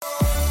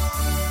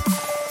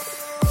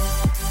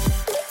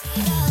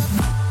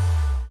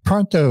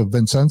Pronto,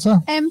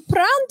 Vincenza. And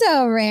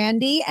pronto,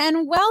 Randy.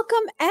 And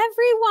welcome,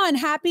 everyone.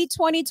 Happy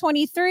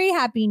 2023.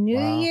 Happy New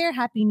Year.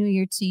 Happy New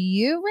Year to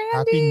you, Randy.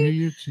 Happy New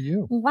Year to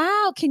you.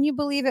 Wow. Can you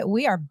believe it?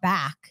 We are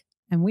back.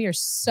 And we are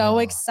so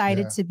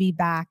excited to be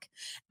back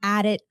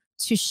at it,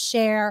 to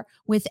share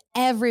with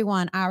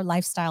everyone our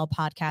lifestyle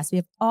podcast. We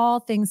have all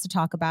things to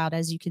talk about.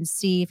 As you can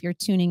see, if you're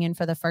tuning in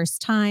for the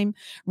first time,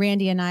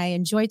 Randy and I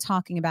enjoy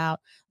talking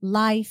about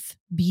life,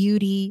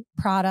 beauty,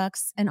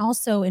 products, and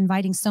also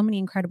inviting so many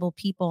incredible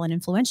people and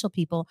influential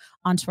people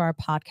onto our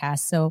podcast.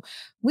 So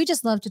we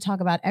just love to talk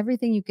about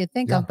everything you could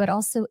think of, but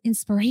also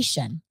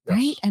inspiration,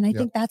 right? And I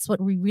think that's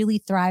what we really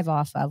thrive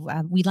off of.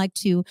 We like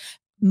to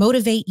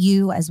motivate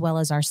you as well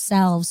as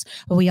ourselves,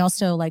 but we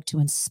also like to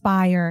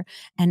inspire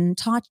and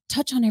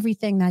touch on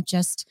everything that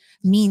just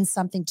means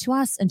something to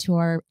us and to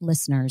our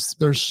listeners.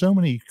 There's so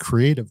many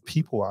creative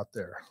people out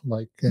there,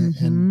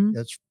 and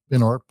it's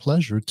been our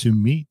pleasure to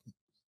meet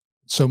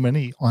so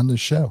many on the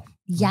show.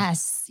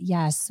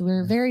 Yes.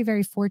 We're very,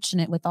 very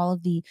fortunate with all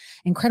of the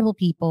incredible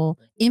people,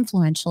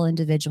 influential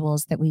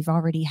individuals that we've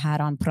already had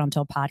on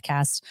Pronto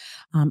podcast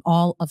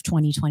all of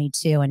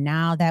 2022. And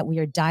now that we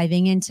are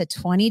diving into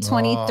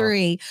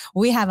 2023,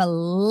 we have a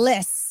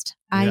list.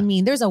 I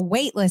mean, there's a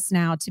wait list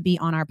now to be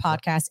on our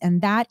podcast,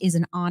 and that is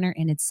an honor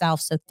in itself.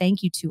 So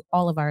thank you to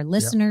all of our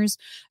listeners,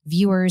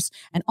 viewers,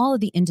 and all of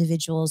the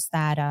individuals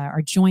that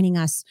are joining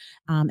us,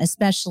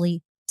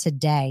 especially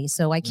today.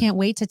 So I can't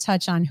wait to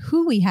touch on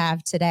who we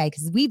have today,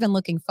 because we've been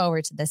looking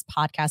forward to this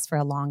podcast for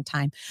a long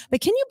time.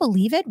 But can you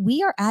believe it?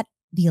 We are at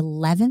the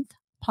 11th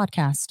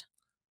podcast.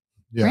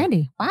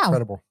 Randy, wow.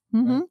 Incredible.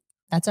 Right?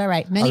 That's all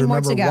right. Many more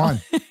to go.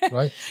 One,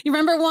 right? You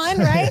remember one,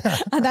 right?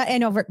 I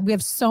know we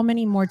have so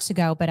many more to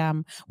go, but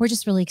we're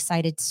just really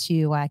excited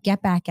to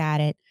get back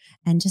at it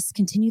and just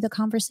continue the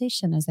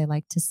conversation, as I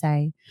like to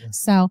say.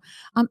 So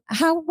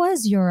how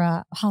was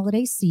your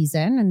holiday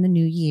season and the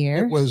new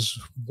year? It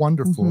was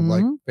wonderful,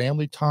 like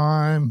family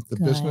time, the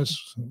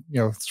business,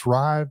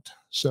 thrived.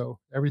 So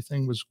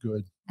everything was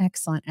good.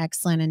 Excellent.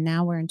 And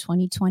now we're in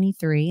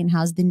 2023. And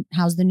how's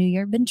the new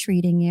year been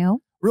treating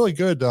you? Really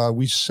good.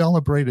 We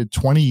celebrated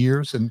 20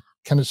 years in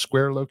Kennett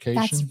Square location.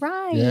 That's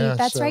right.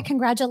 That's right.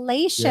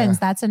 Congratulations. Yeah.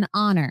 That's an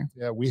honor.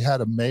 Yeah. We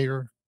had a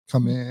mayor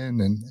come in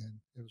and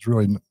it was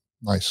really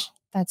nice.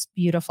 That's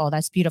beautiful.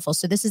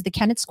 So this is the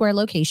Kennett Square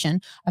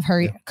location of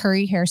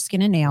Curry Hair,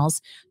 Skin and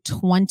Nails,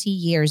 20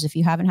 years. If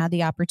you haven't had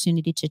the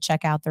opportunity to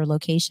check out their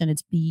location,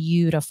 it's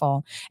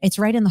beautiful. It's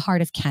right in the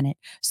heart of Kennett.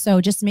 So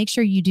just make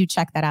sure you do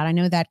check that out. I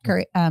know that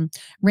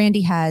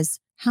Randy has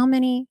how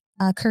many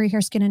Curry Hair,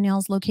 Skin and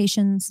Nails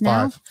locations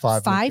now?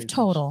 Five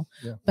total.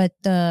 Yeah. But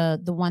the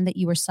one that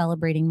you were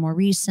celebrating more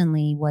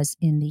recently was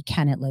in the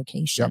Kennett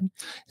location.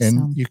 Yep.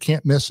 And you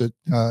can't miss it.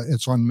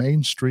 It's on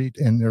Main Street,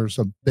 and there's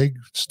a big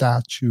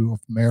statue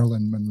of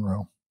Marilyn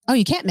Monroe. Oh,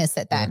 you can't miss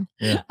it then.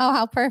 Yeah. Oh,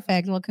 how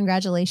perfect. Well,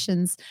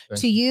 congratulations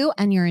to you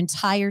and your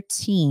entire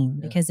team,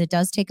 because it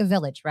does take a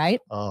village, right?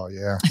 Oh,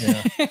 yeah.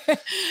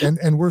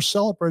 and we're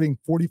celebrating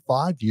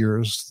 45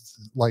 years,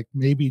 like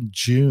maybe in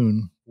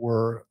June,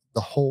 for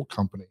the whole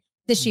company.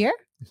 This year?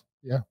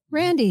 Yeah.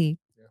 Randy,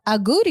 a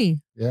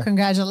goodie. Yeah.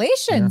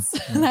 Congratulations.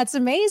 Yeah. That's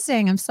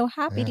amazing. I'm so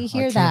happy to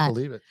hear that. I can't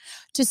believe it.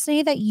 To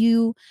say that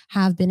you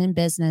have been in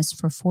business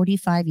for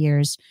 45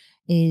 years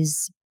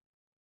is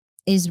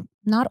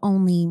not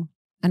only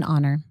an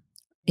honor,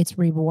 it's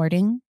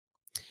rewarding.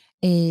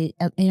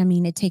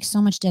 It takes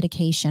so much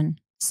dedication,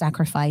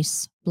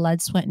 sacrifice,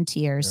 blood, sweat, and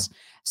tears. Yeah.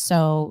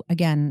 So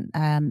again,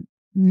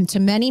 to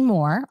many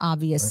more,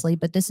 obviously,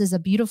 but this is a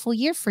beautiful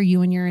year for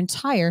you and your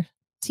entire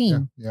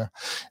team. Yeah.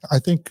 I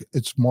think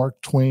it's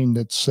Mark Twain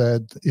that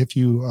said, if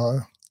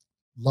you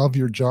love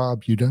your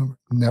job, you don't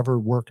never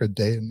work a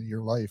day in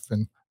your life.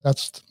 And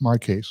that's my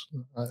case.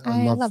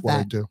 I love what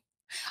I do.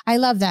 I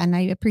love that. And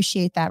I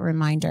appreciate that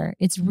reminder.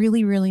 It's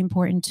really, really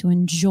important to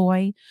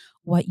enjoy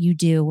what you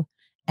do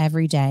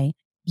every day.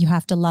 You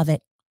have to love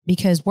it,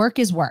 because work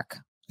is work,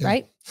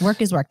 right? Work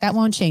is work. That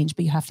won't change,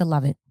 but you have to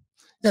love it.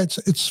 Yeah,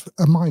 it's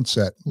a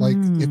mindset. Like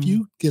if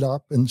you get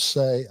up and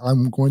say,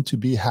 I'm going to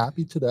be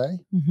happy today,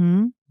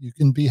 you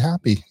can be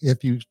happy.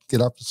 If you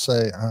get up and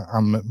say,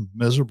 I'm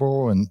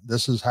miserable and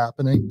this is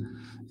happening,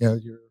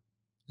 you're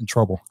in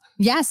trouble.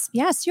 Yes,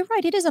 you're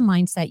right. It is a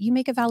mindset. You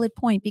make a valid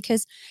point,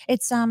 because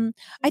it's,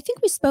 I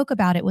think we spoke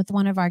about it with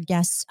one of our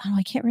guests. Oh,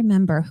 I can't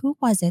remember. Who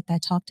was it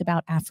that talked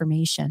about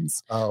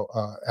affirmations?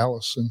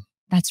 Allison.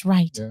 That's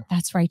right. Yeah.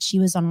 That's right. She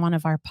was on one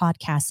of our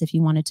podcasts. If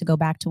you wanted to go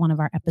back to one of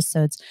our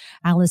episodes,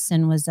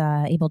 Allison was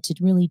able to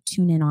really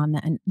tune in on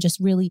that and just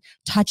really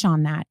touch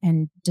on that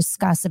and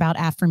discuss about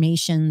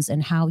affirmations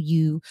and how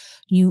you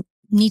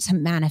need to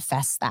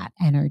manifest that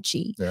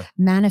energy,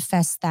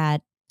 manifest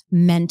that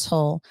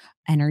mental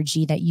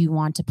energy that you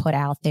want to put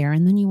out there,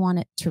 and then you want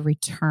it to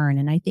return.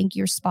 And I think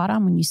you're spot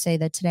on when you say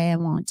that today I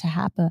want to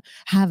have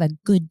a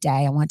good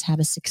day. I want to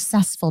have a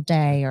successful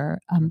day, or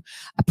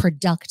a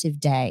productive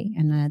day.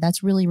 And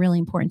that's really, really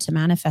important to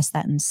manifest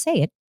that and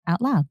say it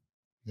out loud.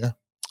 Yeah.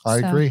 I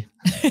agree.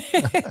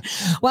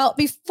 Well,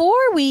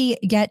 before we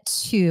get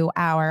to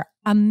our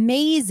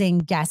amazing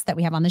guest that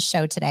we have on the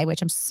show today,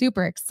 which I'm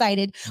super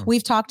excited.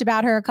 We've talked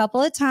about her a couple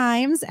of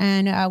times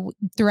and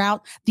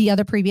throughout the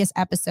other previous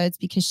episodes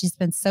because she's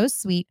been so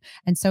sweet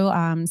and so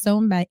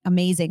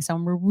amazing. So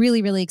we're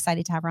really, really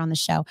excited to have her on the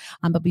show.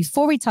 But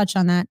before we touch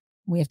on that,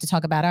 we have to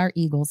talk about our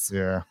Eagles.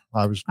 Yeah,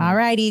 all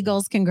right,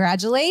 Eagles.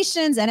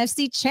 Congratulations,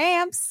 NFC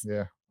champs.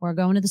 Yeah, we're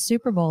going to the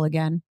Super Bowl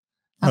again.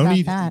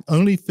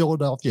 Only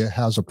Philadelphia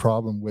has a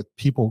problem with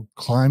people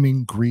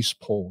climbing grease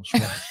poles.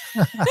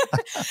 Right?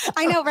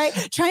 I know, right?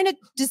 Trying to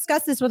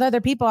discuss this with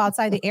other people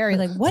outside the area.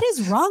 Like, what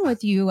is wrong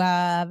with you,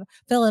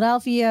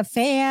 Philadelphia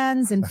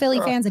fans and Philly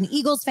fans and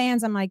Eagles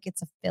fans? I'm like,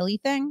 it's a Philly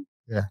thing.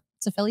 Yeah.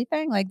 It's a Philly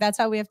thing. Like, that's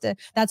how we have to,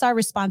 that's our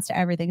response to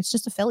everything. It's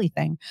just a Philly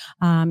thing.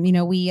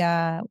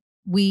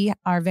 We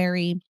are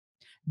very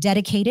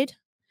dedicated.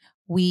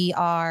 We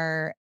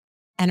are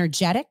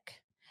energetic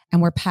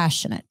and we're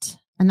passionate.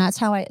 And that's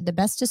how the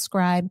best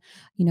describe,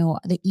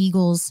 the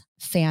Eagles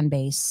fan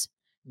base.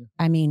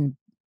 I mean,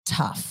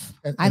 tough.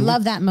 And I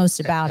love that most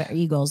about our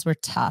Eagles. We're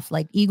tough,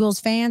 like Eagles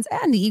fans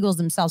and the Eagles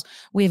themselves.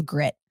 We have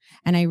grit.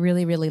 And I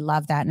really, really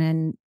love that.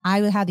 And I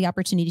had the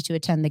opportunity to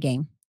attend the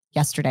game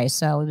yesterday.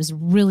 So it was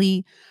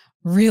really,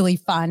 really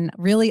fun,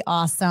 really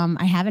awesome.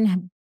 I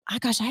haven't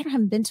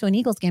been to an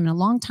Eagles game in a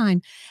long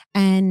time.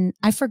 And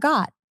I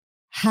forgot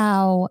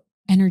how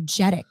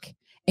energetic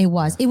it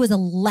was. It was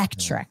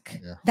electric.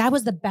 Yeah. That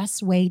was the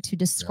best way to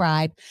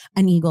describe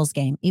an Eagles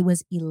game. It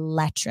was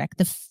electric.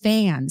 The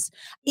fans,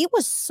 it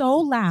was so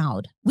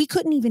loud. We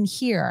couldn't even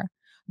hear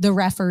the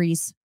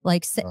referees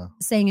like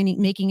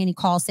making any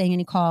calls,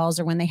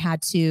 or when they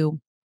had to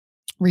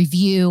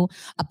review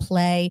a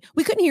play.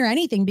 We couldn't hear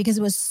anything because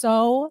it was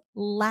so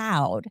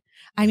loud.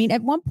 I mean,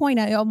 at one point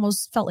I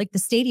almost felt like the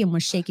stadium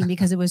was shaking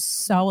because it was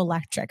so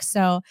electric.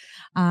 So,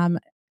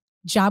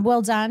 job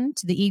well done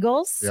to the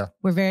Eagles. Yeah.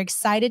 We're very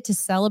excited to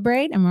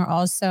celebrate. And we're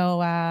also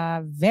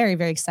very,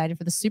 very excited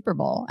for the Super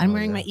Bowl. I'm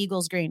wearing my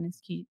Eagles green.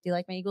 Do you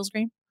like my Eagles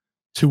green?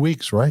 2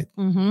 weeks, right?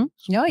 Mm-hmm.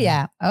 Oh,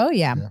 yeah. Oh,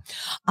 yeah.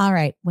 All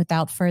right.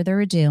 Without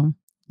further ado,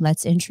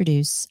 let's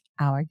introduce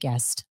our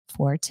guest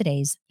for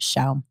today's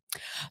show.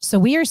 So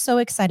we are so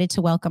excited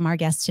to welcome our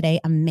guest today,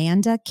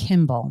 Amanda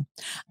Kimball.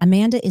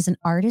 Amanda is an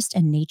artist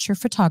and nature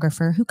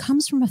photographer who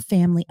comes from a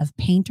family of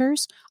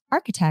painters,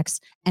 architects,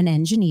 and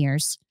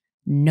engineers,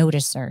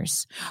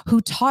 noticers,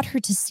 who taught her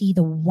to see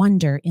the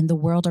wonder in the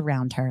world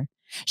around her.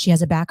 She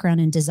has a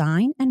background in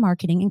design and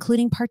marketing,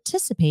 including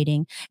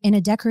participating in a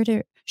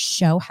decorative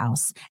show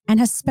house, and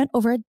has spent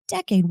over a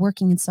decade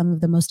working in some of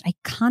the most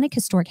iconic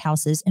historic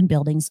houses and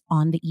buildings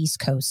on the East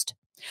Coast.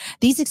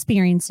 These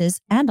experiences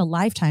and a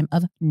lifetime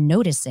of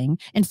noticing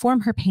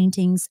inform her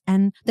paintings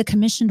and the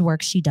commissioned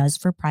work she does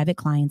for private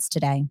clients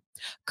today.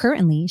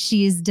 Currently,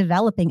 she is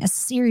developing a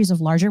series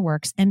of larger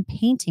works and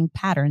painting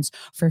patterns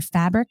for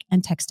fabric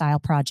and textile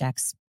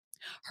projects.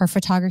 Her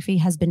photography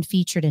has been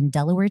featured in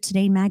Delaware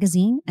Today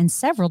magazine and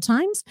several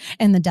times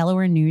in the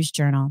Delaware News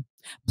Journal.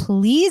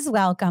 Please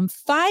welcome,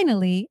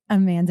 finally,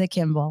 Amanda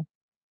Kimball.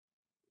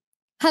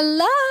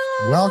 Hello.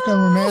 Welcome,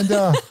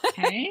 Amanda.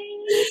 Hey.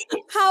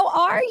 How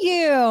are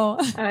you?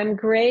 I'm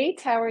great.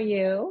 How are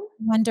you?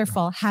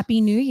 Wonderful. Happy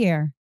New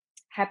Year.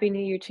 Happy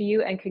New Year to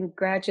you, and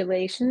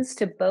congratulations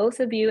to both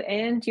of you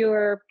and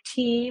your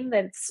team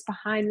that's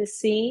behind the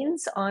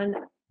scenes on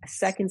a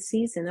second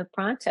season of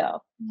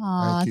Pronto.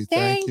 Oh,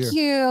 thank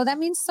you. That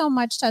means so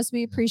much to us.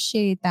 We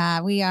appreciate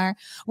that. We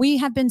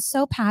have been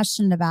so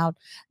passionate about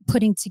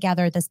putting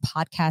together this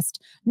podcast,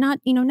 not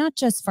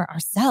just for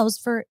ourselves,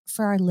 for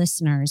our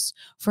listeners,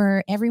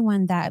 for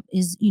everyone that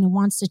is,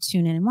 wants to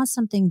tune in and wants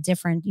something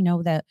different,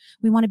 that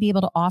we want to be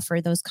able to offer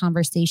those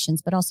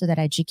conversations, but also that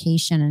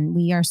education. And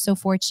we are so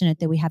fortunate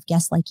that we have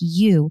guests like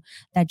you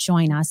that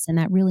join us and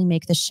that really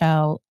make the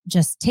show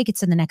just take it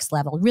to the next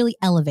level, really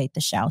elevate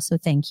the show. So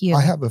thank you.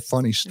 I have a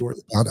funny story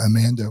about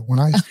Amanda. When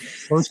I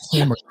first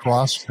came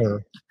across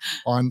her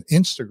on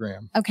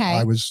Instagram,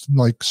 I was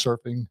like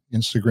surfing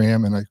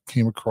Instagram and I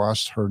came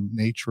across her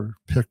nature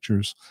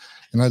pictures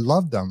and I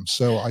loved them.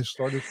 So I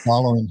started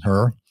following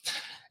her,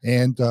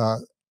 and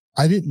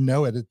I didn't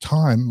know at the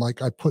time,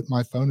 like I put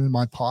my phone in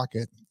my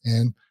pocket,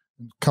 and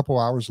a couple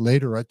hours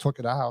later I took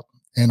it out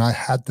and I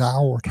had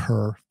dialed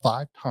her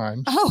 5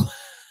 times. Oh.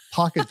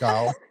 Pocket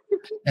dial.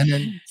 And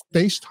then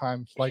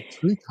FaceTime like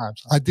 3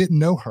 times. I didn't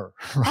know her.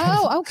 Right?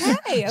 Oh,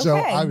 okay. So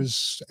I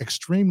was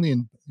extremely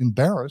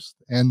embarrassed.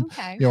 And,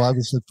 I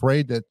was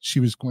afraid that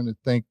she was going to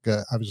think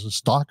I was a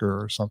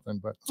stalker or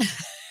something. But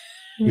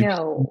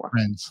no.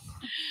 Friends.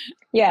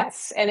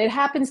 Yes. And it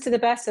happens to the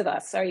best of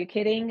us. Are you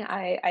kidding?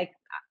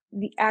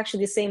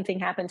 Actually, the same thing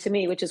happened to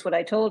me, which is what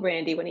I told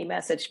Randy when he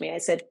messaged me. I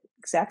said,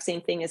 exact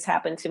same thing has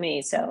happened to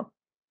me. So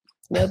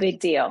no big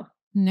deal.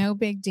 No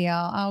big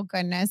deal. Oh,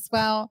 goodness.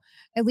 Well,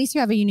 at least you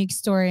have a unique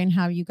story and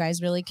how you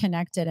guys really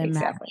connected and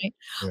met. Right?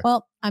 Yeah.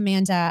 Well,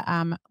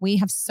 Amanda, we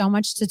have so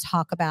much to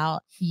talk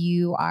about.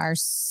 You are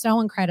so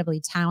incredibly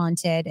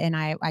talented, and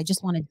I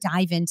just want to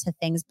dive into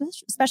things,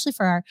 especially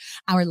for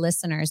our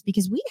listeners,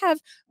 because we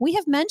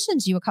have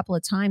mentioned you a couple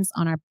of times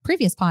on our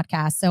previous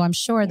podcast. So I'm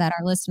sure that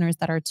our listeners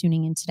that are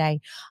tuning in today,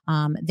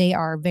 they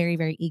are very,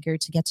 very eager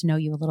to get to know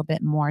you a little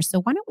bit more.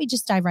 So why don't we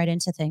just dive right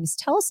into things?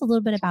 Tell us a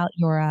little bit about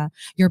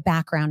your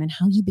background and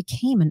how you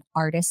became an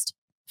artist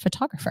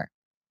photographer.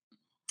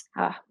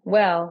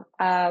 Well,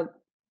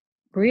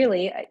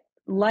 really,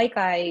 like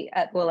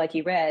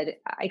you read,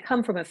 I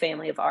come from a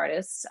family of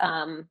artists,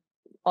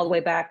 all the way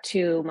back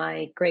to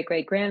my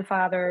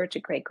great-great-grandfather, to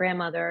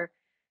great-grandmother,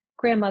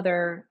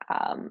 grandmother,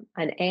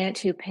 an aunt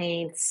who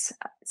paints.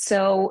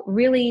 So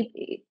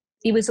really,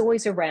 it was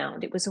always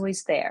around. It was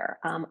always there.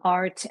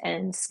 Art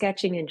and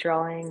sketching and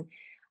drawing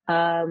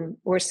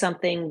were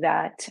something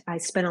that I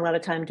spent a lot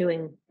of time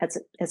doing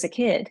as a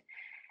kid.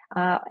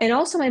 And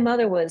also, my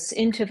mother was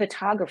into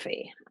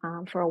photography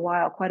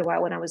for quite a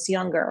while when I was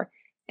younger.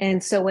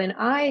 And so when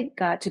I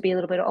got to be a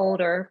little bit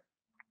older,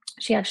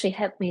 she actually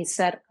helped me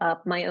set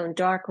up my own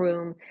dark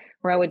room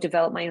where I would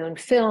develop my own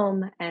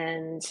film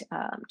and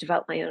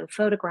develop my own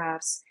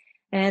photographs.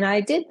 And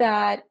I did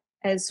that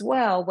as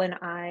well when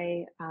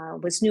I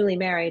was newly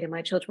married and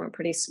my children were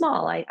pretty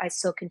small. I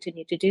still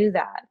continued to do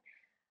that.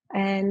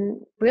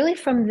 And really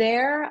from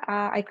there,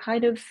 I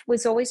kind of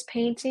was always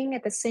painting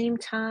at the same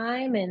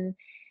time. And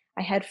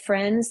I had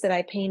friends that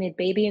I painted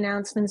baby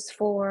announcements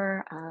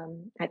for.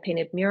 I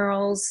painted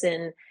murals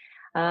in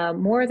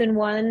more than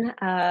one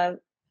of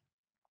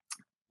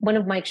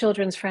my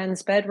children's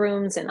friends'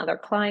 bedrooms and other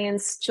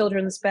clients'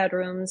 children's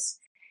bedrooms.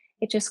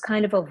 It just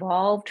kind of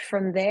evolved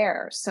from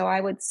there. So I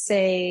would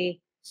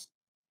say,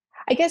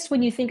 I guess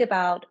when you think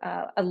about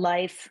a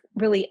life,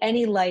 really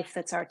any life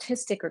that's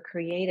artistic or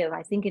creative,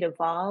 I think it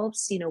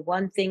evolves.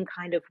 One thing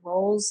kind of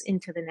rolls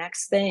into the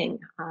next thing.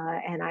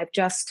 And I've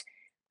just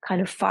kind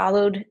of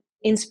followed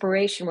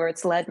inspiration where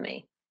it's led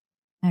me.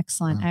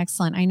 Excellent.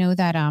 Excellent. I know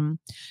that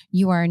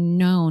you are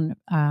known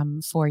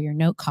for your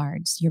note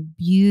cards, your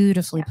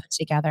beautifully put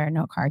together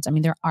note cards. I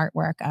mean, their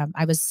artwork.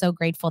 I was so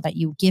grateful that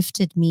you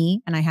gifted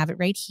me, and I have it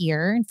right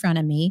here in front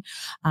of me,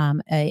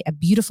 a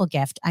beautiful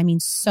gift. I mean,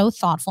 so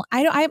thoughtful.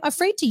 I'm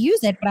afraid to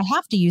use it, but I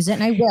have to use it,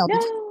 and I will.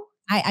 No,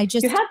 I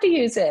just you have to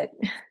use it.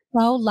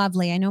 So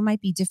lovely. I know it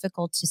might be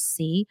difficult to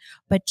see,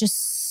 but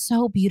just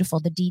so beautiful.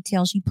 The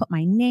details, you put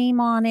my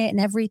name on it and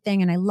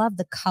everything. And I love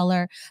the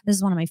color. This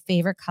is one of my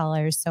favorite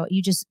colors. So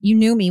you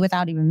knew me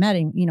without even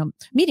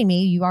meeting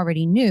me. You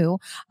already knew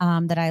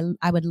that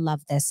I would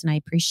love this, and I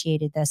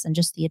appreciated this, and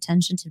just the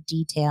attention to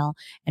detail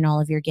in all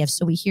of your gifts.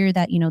 So we hear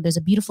that, there's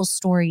a beautiful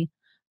story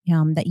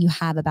that you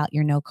have about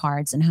your note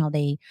cards and how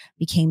they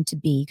became to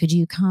be. Could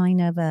you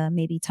kind of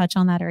maybe touch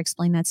on that or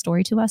explain that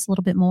story to us a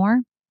little bit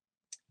more?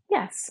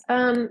 Yes.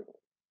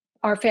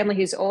 Our family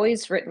has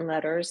always written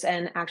letters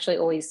and actually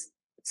always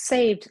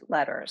saved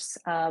letters.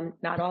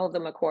 Not all of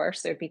them, of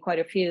course, there'd be quite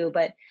a few,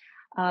 but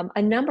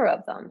a number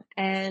of them.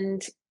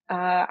 And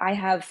I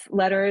have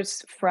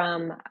letters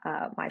from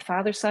my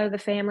father's side of the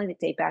family that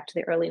date back to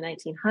the early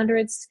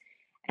 1900s.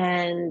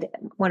 And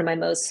one of my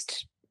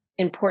most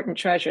important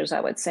treasures,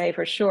 I would say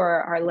for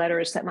sure, are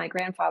letters that my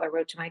grandfather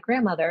wrote to my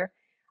grandmother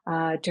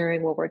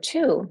during World War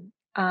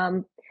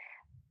II.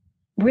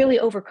 Really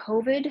over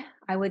COVID,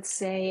 I would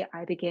say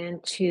I began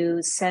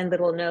to send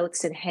little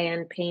notes and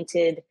hand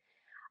painted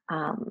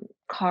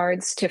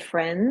cards to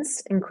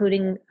friends,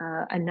 including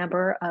a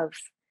number of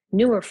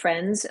newer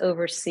friends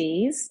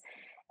overseas.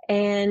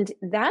 And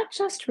that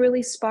just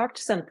really sparked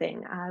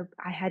something.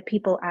 I had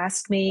people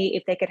ask me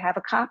if they could have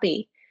a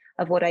copy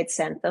of what I'd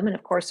sent them. And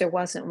of course, there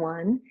wasn't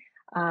one.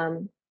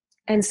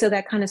 And so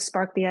that kind of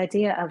sparked the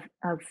idea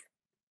of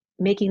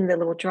making the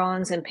little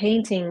drawings and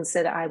paintings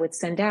that I would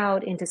send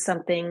out into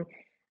something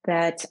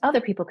that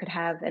other people could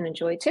have and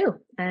enjoy too.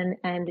 And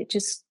it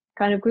just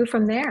kind of grew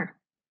from there.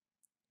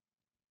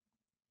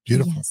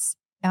 Beautiful. Yes.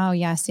 Oh,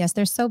 yes. Yes.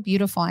 They're so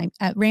beautiful.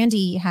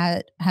 Randy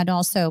had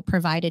also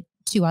provided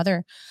two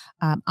other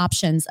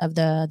options of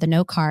the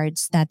note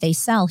cards that they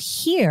sell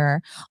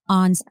here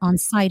on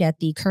site at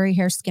the Curry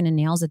Hair, Skin and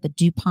Nails at the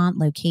DuPont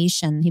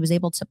location. He was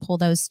able to pull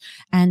those,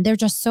 and they're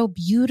just so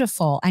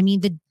beautiful. I mean,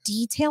 the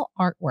detail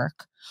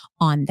artwork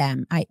on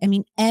them. I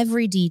mean,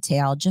 every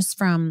detail, just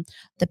from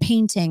the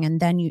painting,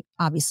 and then you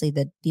obviously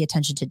the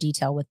attention to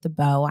detail with the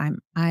bow.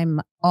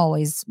 I'm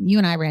always, you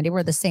and I, Randy, we're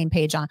on the same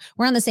page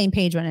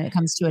when it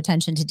comes to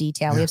attention to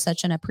detail. Yeah. We have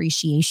such an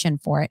appreciation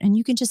for it, and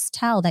you can just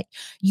tell that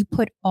you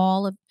put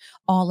all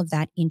of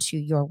that into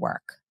your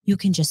work. You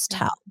can just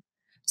tell.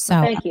 So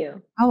well, thank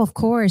you. Oh, of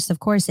course.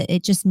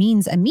 It just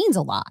means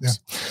a lot. Yeah.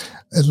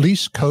 At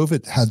least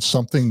COVID had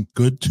something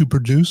good to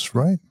produce,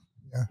 right?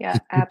 Yeah,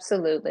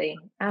 absolutely.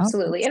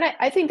 Absolutely. And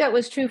I think that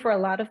was true for a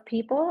lot of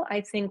people.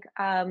 I think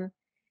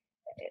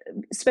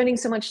spending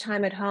so much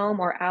time at home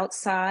or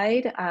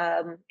outside,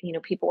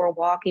 people were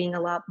walking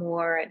a lot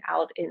more and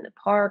out in the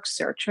parks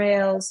or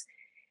trails.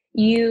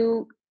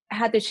 You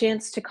had the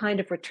chance to kind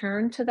of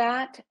return to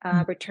that,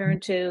 return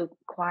to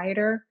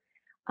quieter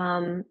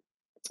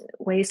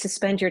ways to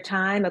spend your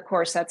time. Of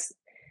course, that's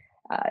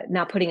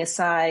not putting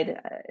aside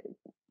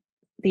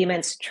the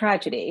immense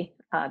tragedy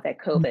that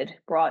COVID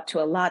brought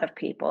to a lot of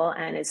people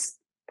and is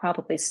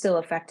probably still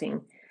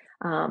affecting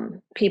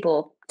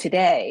people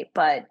today.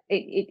 But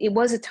it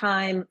was a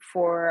time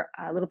for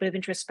a little bit of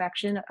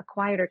introspection, a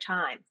quieter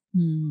time.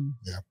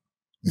 Yeah.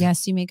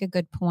 Yes, you make a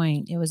good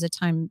point. It was a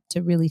time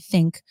to really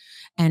think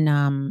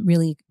and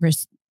really,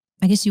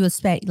 I guess you would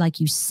say, like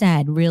you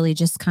said, really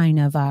just kind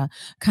of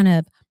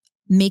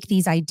make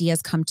these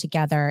ideas come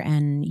together,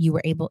 and you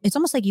were able, it's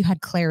almost like you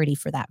had clarity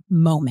for that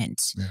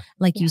moment. Yeah.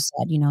 Like you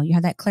said, you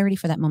had that clarity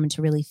for that moment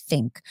to really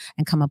think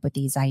and come up with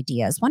these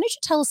ideas. Why don't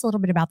you tell us a little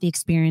bit about the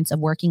experience of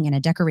working in a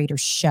decorator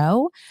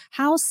show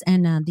house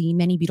and the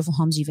many beautiful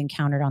homes you've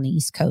encountered on the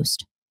East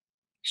Coast?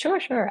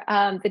 Sure, sure.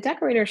 The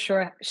Decorator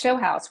Show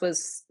House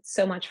was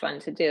so much fun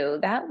to do.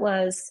 That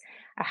was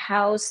a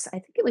house, I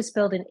think it was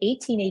built in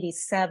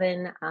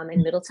 1887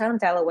 in Middletown,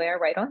 Delaware,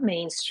 right on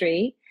Main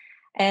Street.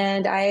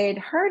 And I had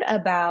heard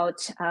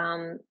about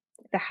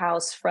the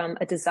house from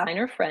a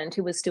designer friend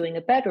who was doing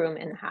a bedroom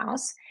in the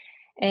house.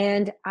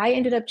 And I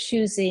ended up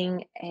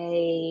choosing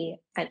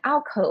an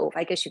alcove,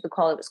 I guess you could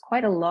call it. It was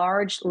quite a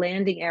large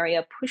landing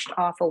area pushed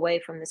off away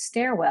from the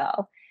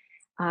stairwell.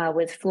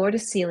 With floor to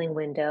ceiling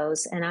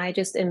windows. And I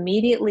just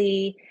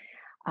immediately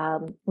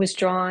was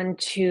drawn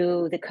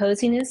to the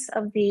coziness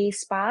of the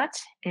spot.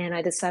 And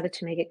I decided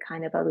to make it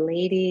kind of a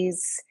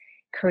ladies'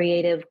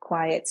 creative,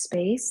 quiet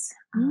space.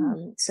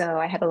 So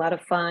I had a lot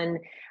of fun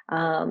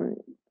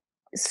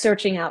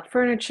searching out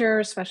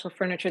furniture, special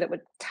furniture that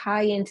would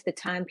tie into the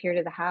time period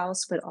of the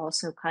house, but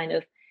also kind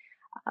of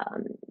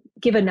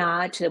give a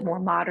nod to the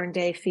more modern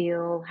day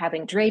feel,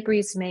 having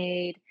draperies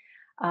made.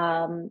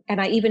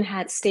 And I even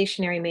had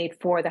stationery made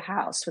for the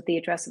house with the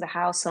address of the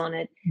house on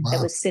it. Wow.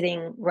 That was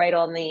sitting right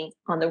on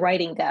the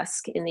writing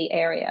desk in the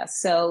area.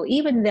 So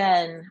even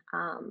then,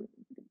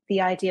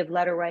 the idea of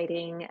letter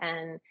writing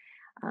and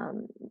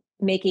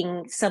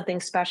making something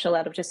special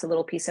out of just a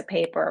little piece of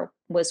paper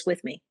was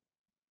with me.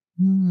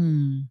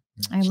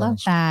 I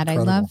love that.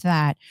 Incredible. I love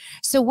that.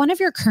 So one of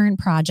your current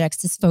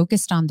projects is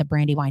focused on the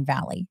Brandywine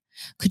Valley.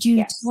 Could you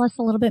tell us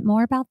a little bit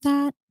more about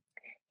that?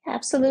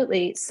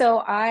 Absolutely.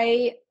 So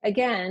I,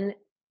 again,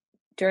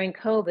 during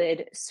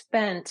COVID,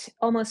 spent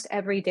almost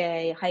every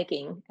day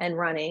hiking and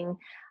running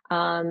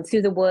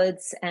through the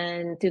woods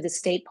and through the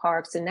state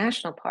parks and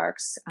national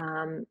parks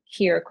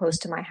here close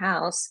to my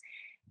house.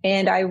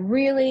 And I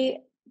really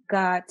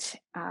got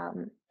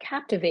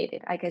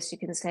captivated, I guess you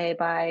can say,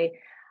 by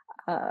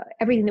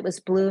everything that was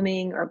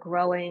blooming or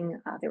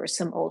growing. There were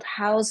some old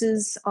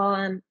houses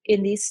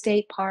in these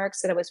state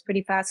parks that I was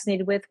pretty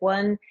fascinated with.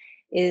 One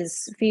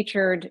is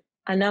featured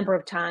a number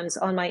of times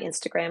on my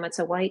Instagram. It's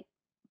a white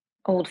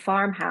old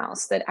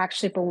farmhouse that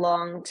actually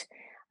belonged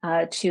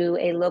to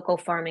a local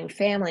farming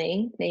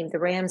family named the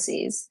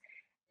Ramseys.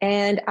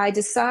 And I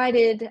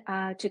decided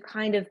to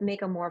kind of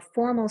make a more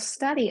formal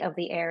study of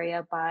the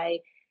area by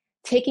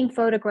taking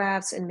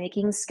photographs and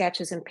making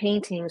sketches and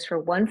paintings for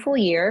one full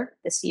year,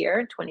 this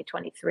year,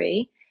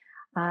 2023,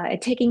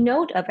 and taking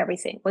note of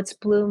everything, what's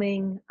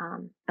blooming,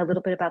 a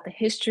little bit about the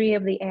history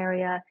of the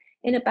area,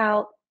 in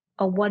about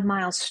a 1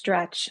 mile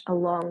stretch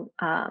along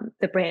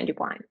the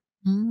Brandywine.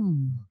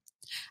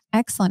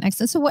 Excellent.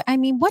 Excellent. So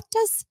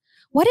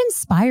what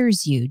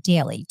inspires you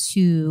daily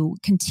to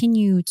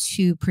continue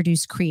to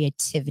produce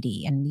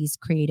creativity and these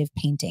creative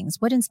paintings?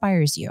 What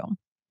inspires you?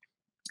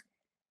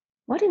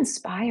 What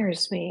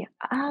inspires me?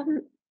 I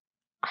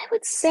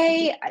would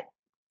say,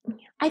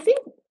 I think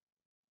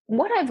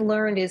what I've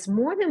learned is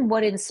more than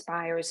what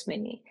inspires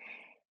me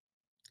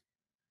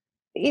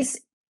is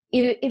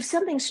if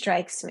something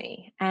strikes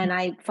me and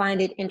I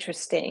find it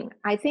interesting.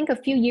 I think a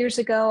few years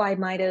ago, I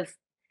might have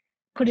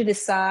put it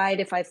aside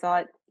if I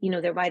thought,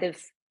 there might have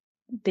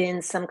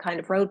been some kind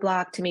of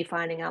roadblock to me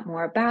finding out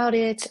more about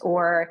it,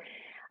 or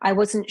I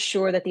wasn't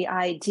sure that the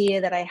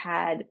idea that I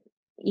had,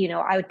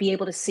 I would be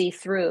able to see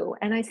through.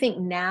 And I think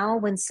now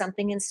when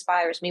something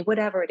inspires me,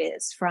 whatever it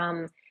is,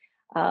 from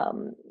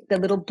the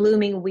little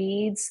blooming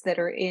weeds that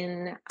are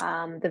in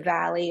the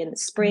valley in the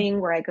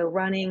spring where I go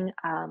running,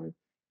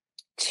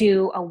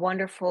 to a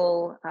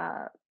wonderful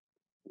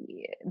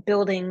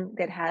building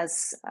that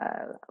has,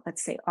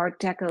 let's say, Art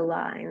Deco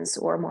lines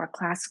or more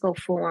classical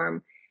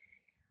form,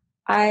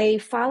 I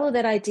follow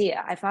that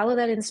idea. I follow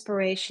that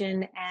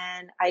inspiration,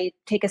 and I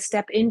take a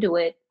step into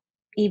it,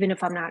 even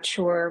if I'm not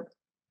sure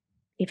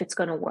if it's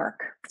going to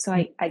work. So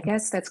I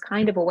guess that's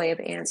kind of a way of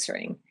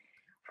answering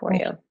for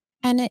you.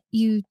 And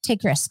you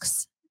take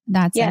risks.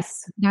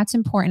 That's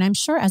important. I'm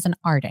sure as an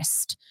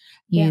artist,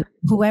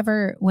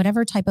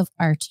 whatever type of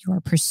art you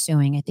are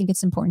pursuing, I think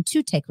it's important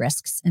to take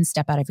risks and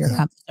step out of your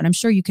comfort zone. I'm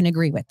sure you can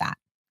agree with that.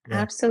 Yeah.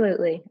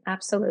 Absolutely.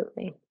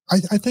 Absolutely.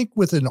 I think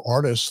with an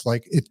artist,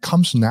 like, it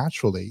comes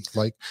naturally.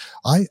 Like,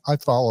 I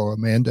follow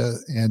Amanda,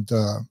 and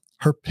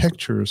her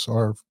pictures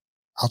are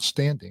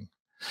outstanding.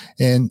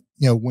 And,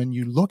 when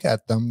you look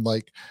at them,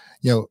 like,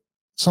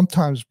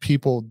 sometimes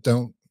people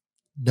don't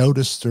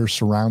notice their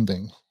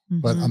surrounding,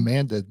 but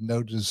Amanda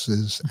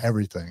notices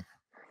everything.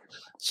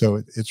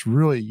 So it's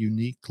really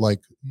unique,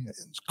 like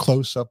it's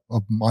close up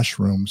of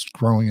mushrooms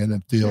growing in a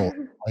field,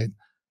 right?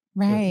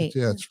 Right.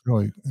 It's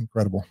really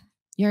incredible.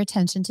 Your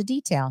attention to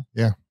detail.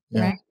 Yeah.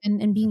 Yeah. Right.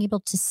 And being able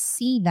to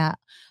see that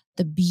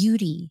the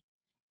beauty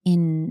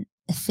in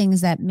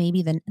things that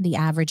maybe the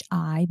average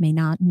eye may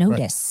not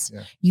notice.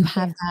 Yeah. You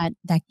have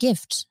that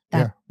gift,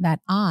 that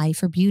eye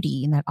for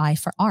beauty and that eye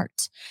for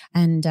art.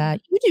 And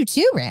you do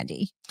too,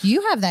 Randy.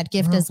 You have that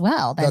gift as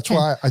well. That's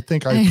why I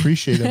think I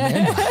appreciate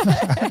Amanda.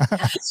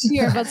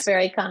 That's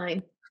very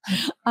kind.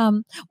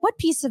 What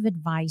piece of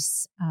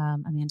advice,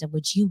 Amanda,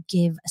 would you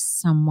give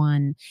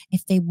someone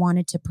if they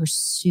wanted to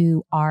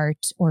pursue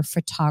art or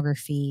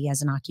photography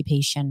as an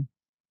occupation?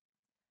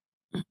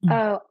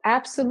 Oh,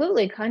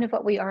 absolutely. Kind of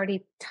what we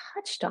already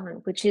touched on,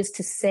 which is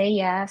to say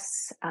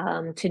yes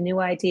to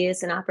new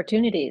ideas and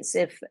opportunities.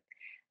 If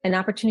an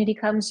opportunity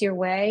comes your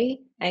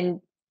way,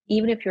 and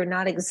even if you're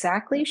not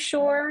exactly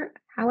sure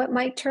how it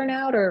might turn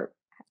out or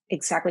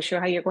exactly sure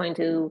how you're going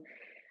to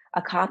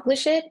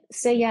accomplish it,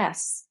 say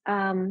yes.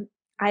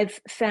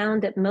 I've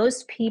found that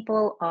most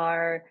people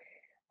are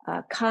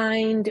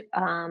kind,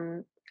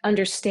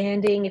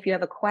 understanding. If you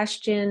have a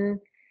question,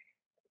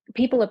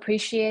 people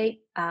appreciate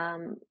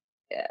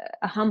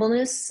a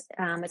humbleness,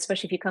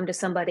 especially if you come to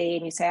somebody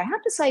and you say, I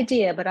have this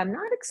idea, but I'm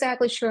not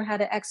exactly sure how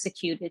to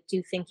execute it. Do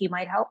you think you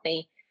might help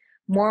me?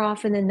 More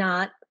often than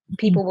not,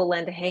 people will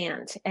lend a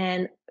hand.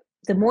 And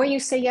the more you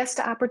say yes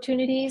to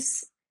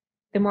opportunities,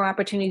 the more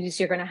opportunities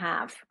you're going to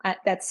have.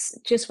 That's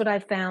just what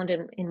I've found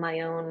in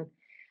my own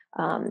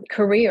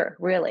career,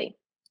 really.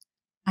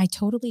 I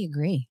totally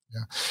agree.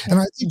 Yeah. And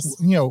I think,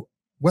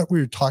 what we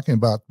were talking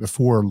about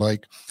before,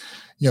 like,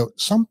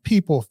 some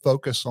people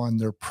focus on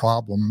their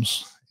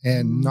problems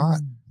and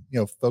not,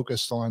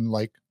 focus on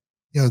like,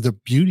 the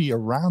beauty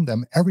around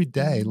them every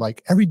day.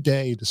 Like every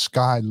day, the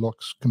sky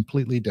looks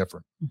completely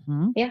different.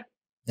 Yeah.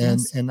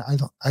 And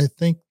I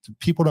think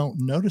people don't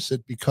notice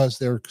it because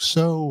they're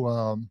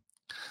so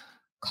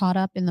caught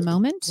up in the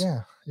moment.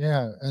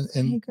 Yeah.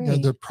 And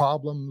their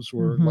problems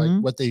or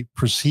like what they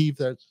perceive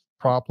as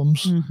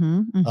problems.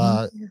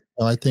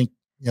 I think,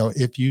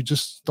 if you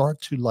just start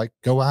to like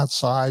go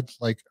outside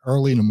like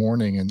early in the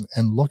morning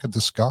and look at the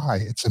sky,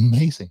 it's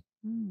amazing.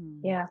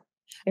 Yeah,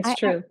 it's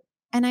true.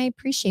 And I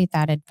appreciate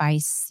that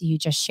advice you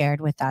just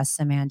shared with us,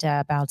 Amanda,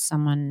 about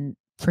someone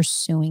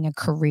pursuing a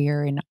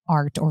career in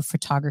art or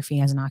photography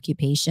as an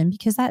occupation,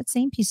 because that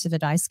same piece of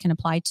advice can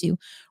apply to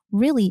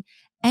really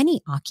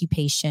any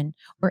occupation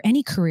or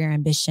any career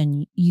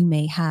ambition you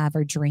may have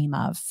or dream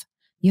of.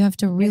 You have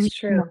to really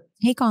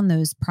take on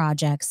those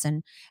projects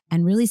and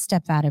really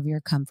step out of your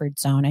comfort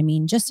zone. I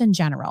mean, just in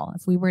general,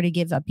 if we were to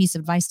give a piece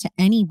of advice to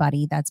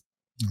anybody that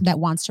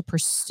wants to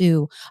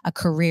pursue a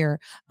career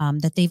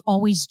that they've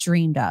always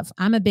dreamed of.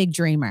 I'm a big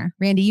dreamer.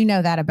 Randy, you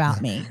know that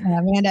about me.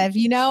 Amanda, if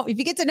you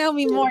get to know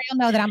me more, you'll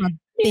know that I'm a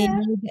big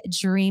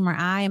dreamer.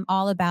 I am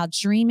all about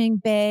dreaming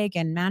big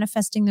and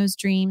manifesting those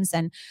dreams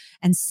and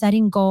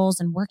setting goals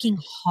and working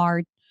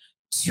hard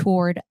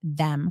toward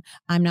them.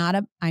 I'm not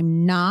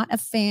a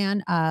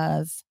fan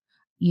of,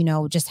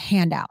 just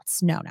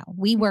handouts. No.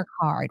 We work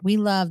hard. We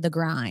love the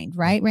grind,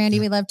 right,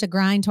 Randy? We love to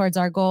grind towards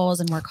our goals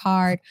and work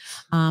hard.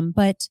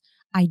 But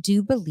I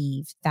do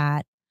believe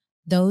that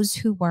those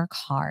who work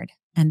hard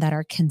and that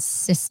are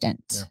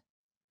consistent,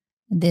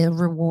 the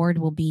reward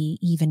will be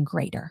even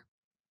greater.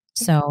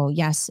 So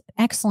yes,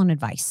 excellent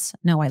advice.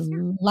 No, I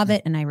love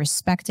it and I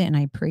respect it and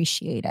I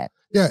appreciate it.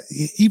 Yeah.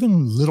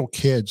 Even little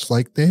kids,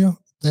 like they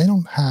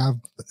don't have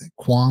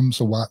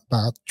qualms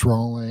about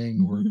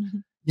drawing or,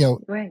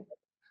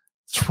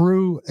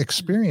 through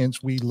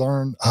experience, we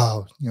learn,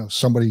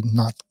 somebody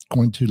not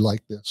going to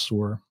like this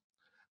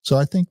so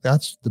I think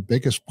that's the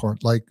biggest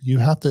part. Like you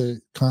have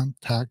to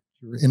contact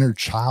your inner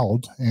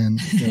child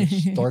and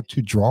start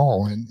to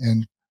draw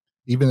and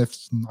even if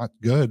it's not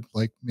good,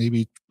 like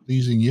maybe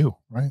pleasing you,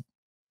 right?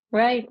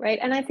 Right.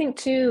 And I think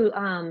too,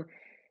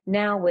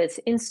 now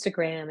with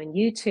Instagram and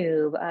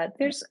YouTube,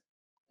 there's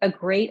a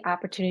great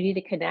opportunity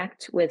to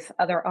connect with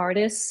other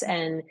artists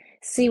and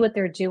see what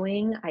they're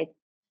doing. I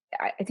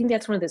think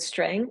that's one of the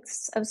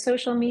strengths of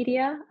social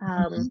media.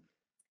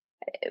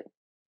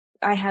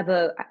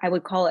 I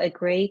would call it a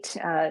great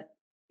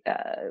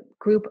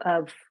group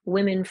of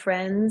women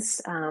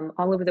friends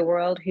all over the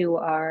world who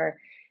are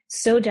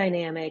so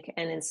dynamic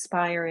and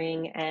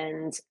inspiring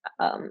and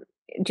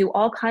do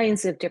all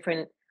kinds of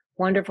different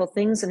wonderful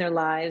things in their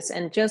lives,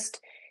 and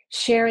just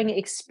sharing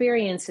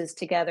experiences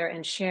together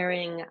and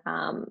sharing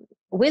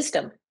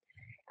wisdom,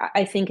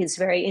 I think is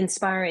very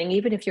inspiring.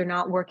 Even if you're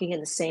not working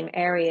in the same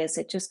areas,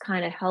 it just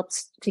kind of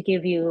helps to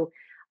give you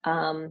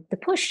the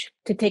push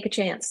to take a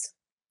chance.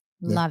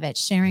 Love it.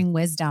 Sharing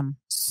wisdom.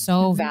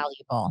 So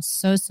valuable.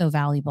 So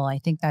valuable. I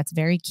think that's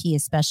very key,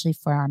 especially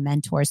for our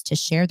mentors to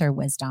share their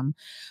wisdom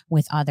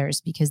with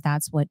others, because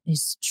that's what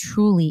is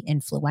truly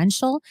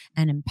influential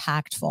and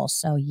impactful.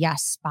 So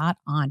yes, spot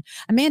on.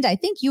 Amanda, I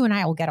think you and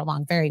I will get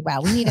along very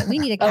well. We need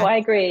to Oh, I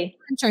agree.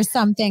 or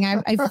something.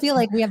 I feel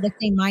like we have the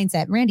same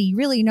mindset. Randy, you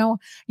really know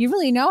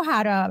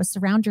how to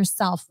surround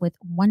yourself with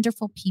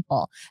wonderful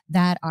people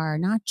that are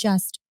not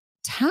just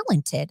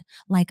talented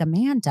like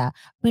Amanda,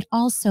 but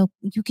also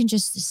you can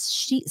just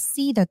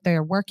see that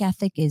their work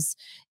ethic is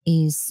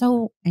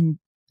so and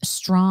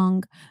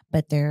strong,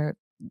 but their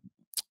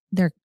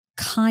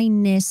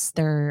kindness,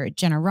 their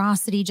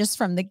generosity, just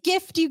from the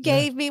gift you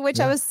gave me, which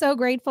I was so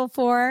grateful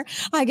for.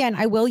 Again,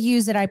 I will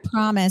use it. I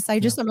promise.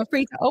 I'm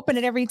afraid to open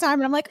it every time.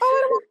 And I'm like,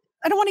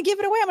 I don't want to give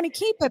it away. I'm going to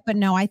keep it. But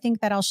no, I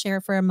think that I'll share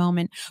for a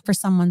moment for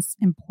someone's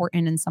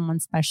important and someone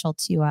special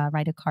to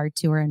write a card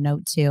to or a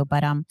note to.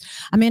 But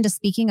Amanda,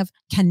 speaking of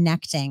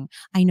connecting,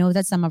 I know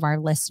that some of our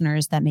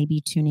listeners that may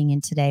be tuning in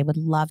today would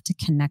love to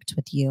connect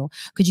with you.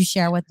 Could you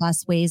share with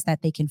us ways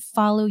that they can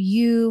follow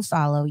you,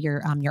 follow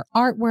your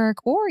artwork,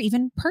 or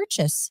even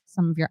purchase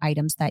some of your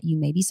items that you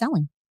may be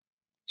selling?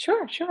 Sure.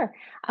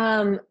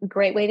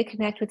 Great way to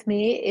connect with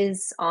me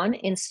is on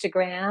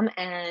Instagram,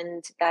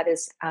 and that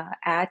is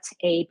at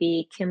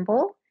AB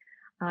Kimball.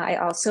 I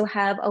also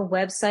have a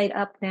website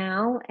up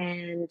now,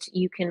 and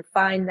you can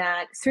find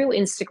that through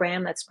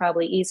Instagram. That's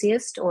probably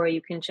easiest, or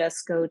you can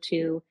just go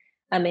to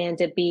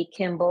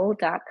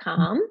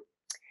amandabkimball.com.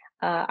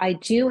 I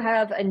do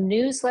have a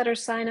newsletter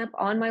sign up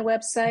on my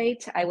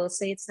website. I will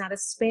say it's not a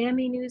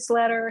spammy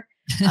newsletter.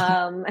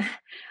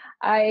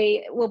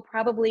 I will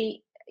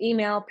probably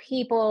email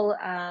people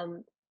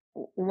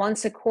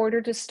once a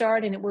quarter to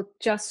start, and it will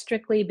just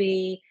strictly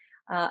be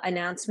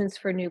announcements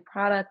for new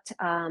product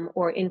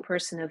or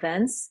in-person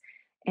events.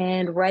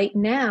 And right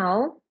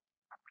now,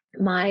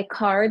 my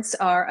cards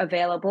are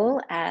available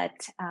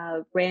at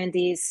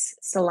Randy's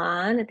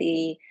Salon,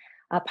 the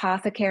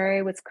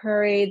Apothecary with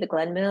Curry, the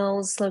Glen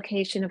Mills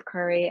location of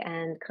Curry,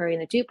 and Curry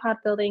in the Dupont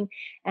building.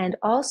 And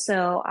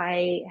also,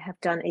 I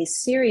have done a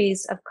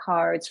series of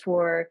cards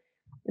for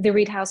the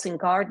Reed House and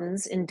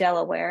Gardens in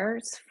Delaware.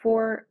 It's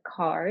 4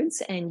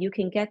 cards, and you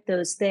can get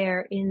those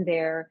there in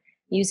their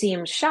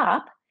museum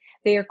shop.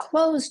 They are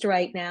closed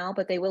right now,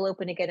 but they will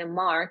open again in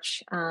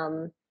March.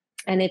 And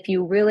if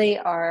you really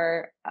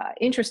are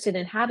interested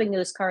in having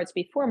those cards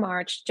before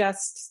March,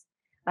 just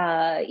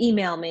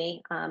email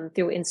me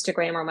through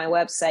Instagram or my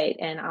website,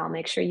 and I'll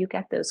make sure you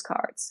get those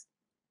cards.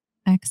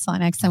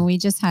 Excellent. We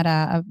just had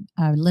a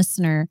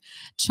listener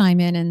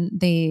chime in, and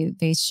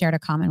they shared a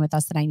comment with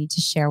us that I need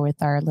to share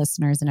with our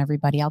listeners and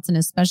everybody else, and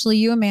especially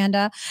you,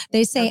 Amanda.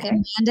 They say,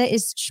 Amanda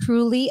is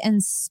truly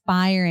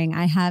inspiring.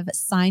 I have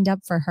signed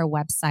up for her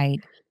website.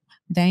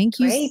 Thank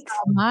you so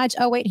much.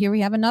 Oh, wait, here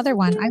we have another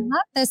one. I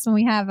love this when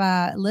we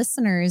have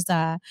listeners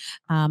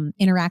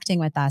interacting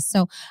with us.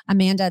 So,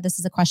 Amanda, this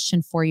is a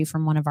question for you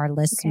from one of our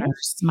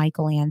listeners,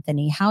 Michael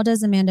Anthony. How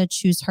does Amanda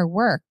choose her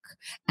work?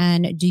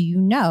 And do you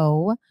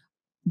know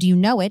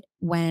it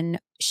when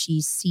she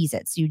sees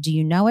it? So, do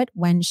you know it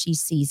when she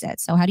sees it?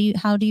 So, how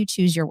do you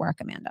choose your work,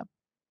 Amanda?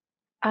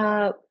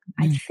 I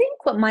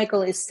think what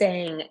Michael is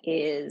saying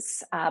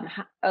is,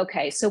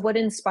 so what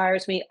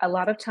inspires me a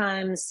lot of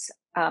times,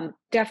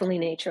 definitely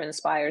nature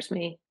inspires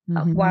me.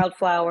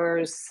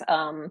 Wildflowers,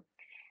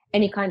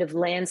 any kind of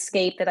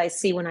landscape that I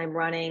see when I'm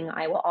running.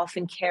 I will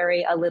often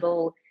carry a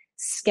little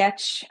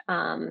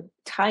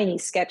tiny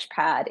sketch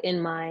pad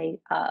in my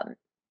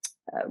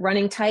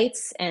running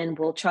tights, and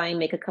we'll try and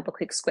make a couple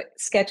quick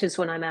sketches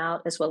when I'm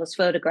out, as well as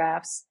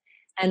photographs,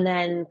 and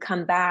then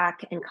come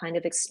back and kind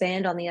of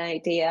expand on the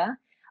idea.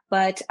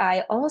 But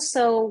I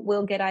also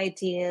will get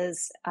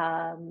ideas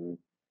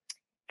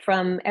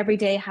from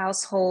everyday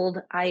household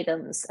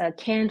items,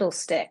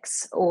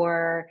 candlesticks,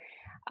 or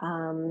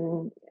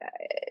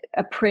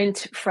a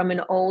print from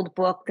an old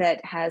book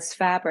that has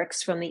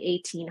fabrics from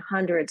the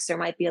 1800s. There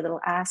might be a little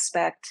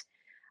aspect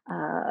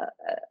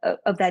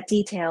of that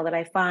detail that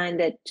I find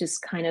that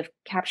just kind of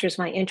captures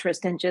my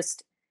interest, and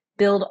just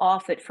build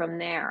off it from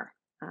there.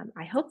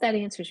 I hope that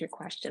answers your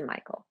question,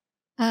 Michael.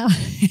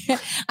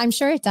 I'm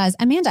sure it does.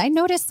 Amanda, I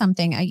noticed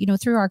something,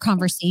 through our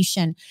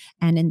conversation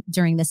and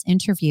during this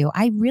interview.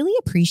 I really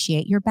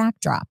appreciate your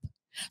backdrop.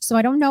 So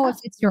I don't know if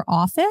it's your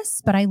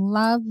office, but I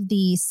love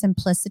the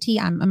simplicity.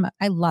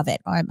 I love it.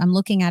 I'm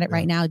looking at it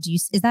right now.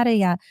 Is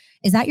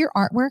that your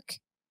artwork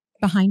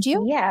behind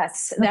you?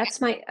 Yes,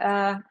 that's my,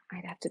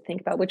 I'd have to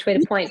think about which way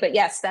to point, but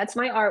yes, that's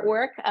my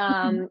artwork.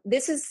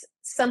 This is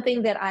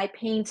something that I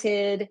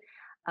painted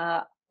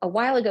a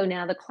while ago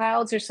now. The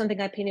clouds are something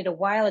I painted a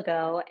while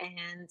ago,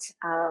 and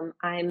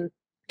I'm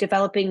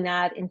developing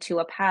that into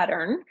a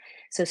pattern.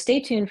 So stay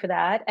tuned for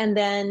that. And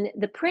then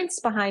the prints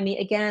behind me,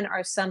 again,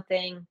 are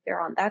something, they're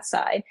on that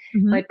side.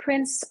 My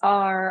prints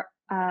are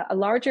a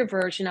larger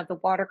version of the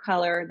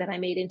watercolor that I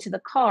made into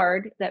the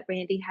card that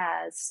Randy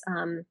has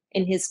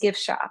in his gift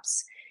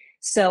shops.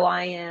 So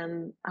I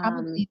am...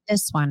 probably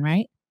this one,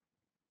 right?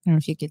 don't know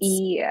if you could.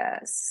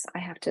 Yes, I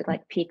have to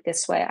like peek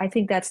this way. I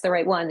think that's the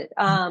right one.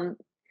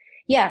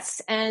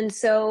 Yes, and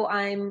so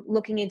I'm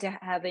looking into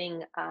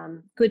having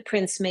good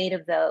prints made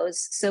of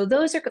those. So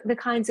those are the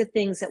kinds of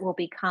things that will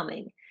be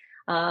coming.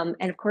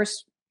 And of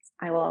course,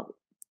 I will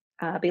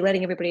be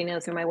letting everybody know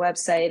through my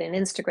website and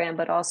Instagram,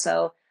 but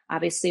also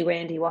obviously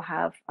Randy will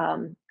have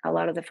a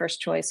lot of the first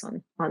choice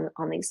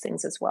on these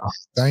things as well.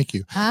 Thank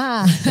you.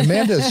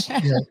 Amanda's,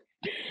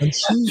 when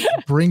she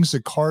brings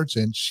the cards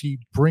in, she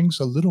brings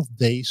a little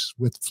vase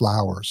with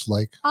flowers.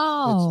 Like,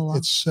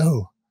 it's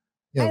so,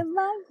 I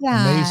love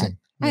that. Amazing.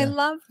 Yeah. I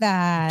love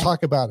that.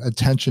 Talk about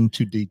attention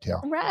to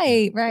detail.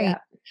 Right. Yeah.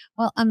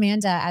 Well,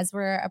 Amanda, as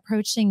we're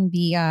approaching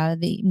the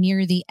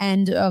near the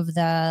end of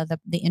the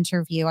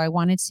interview, I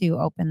wanted to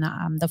open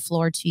the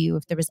floor to you.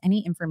 If there was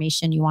any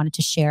information you wanted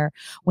to share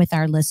with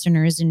our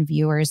listeners and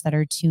viewers that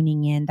are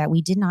tuning in that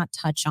we did not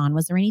touch on,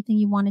 was there anything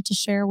you wanted to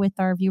share with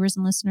our viewers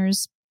and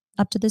listeners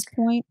up to this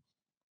point?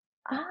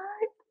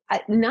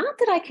 Not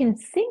that I can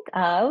think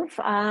of.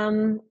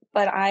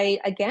 But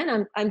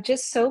I'm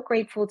just so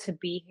grateful to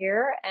be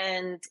here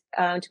and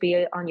to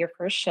be on your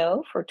first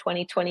show for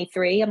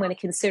 2023. I'm going to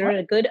consider it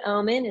a good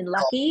omen and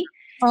lucky.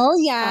 Oh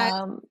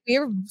yeah,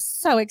 we're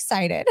so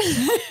excited.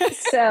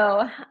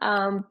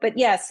 But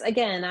yes,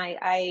 again,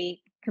 I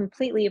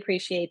completely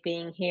appreciate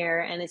being here,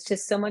 and it's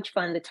just so much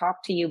fun to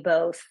talk to you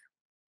both.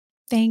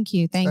 Thank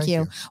you.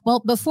 Well,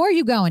 before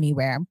you go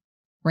anywhere,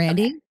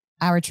 Randy,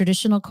 our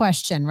traditional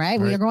question, right?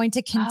 We are going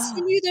to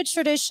continue the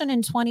tradition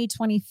in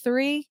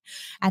 2023.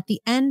 At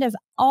the end of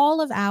all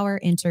of our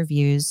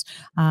interviews,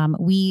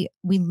 we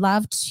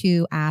love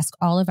to ask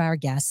all of our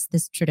guests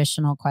this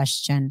traditional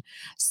question.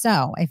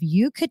 So if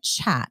you could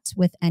chat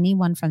with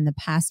anyone from the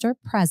past or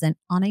present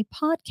on a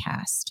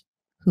podcast,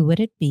 who would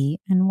it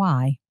be and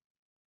why?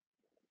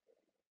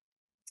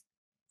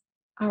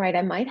 All right,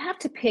 I might have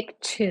to pick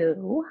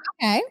two.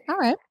 Okay, all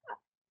right.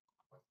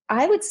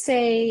 I would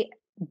say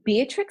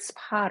Beatrix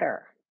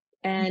Potter,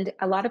 and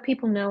a lot of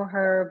people know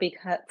her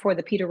for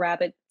the Peter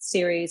Rabbit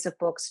series of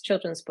books,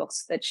 children's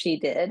books that she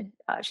did.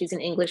 She's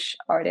an English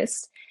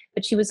artist,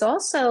 but she was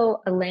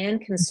also a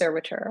land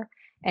conservator,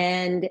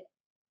 and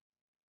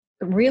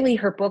really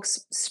her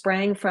books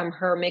sprang from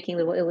her making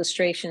little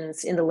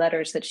illustrations in the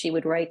letters that she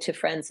would write to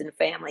friends and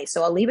family.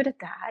 So I'll leave it at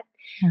that.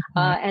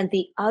 And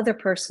the other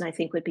person I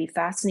think would be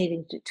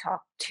fascinating to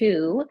talk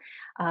to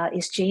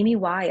is Jamie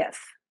Wyeth.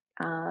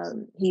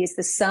 He is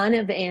the son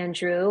of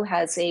Andrew,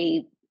 I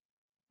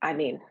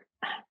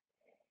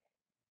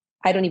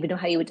don't even know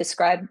how you would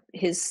describe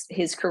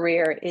his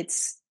career.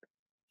 It's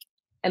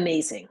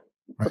amazing.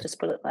 We'll just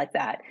put it like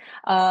that.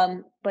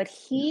 But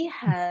he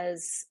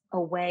has a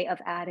way of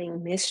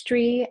adding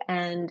mystery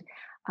and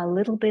a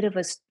little bit of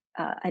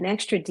an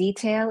extra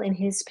detail in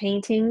his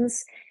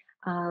paintings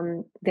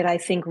that I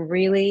think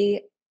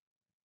really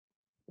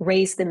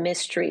raise the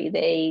mystery.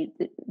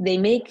 They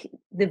make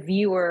the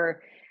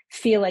viewer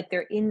feel like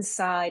they're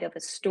inside of a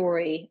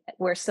story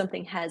where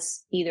something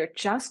has either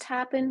just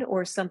happened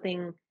or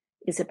something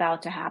is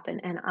about to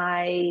happen. And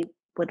I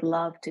would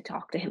love to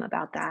talk to him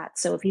about that.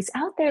 So if he's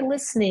out there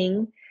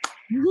listening,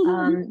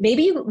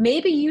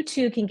 maybe you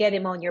two can get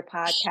him on your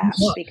podcast,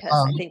 because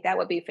I think that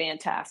would be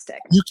fantastic.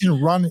 You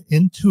can run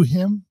into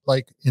him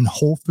like in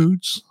Whole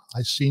Foods.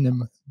 I've seen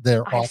him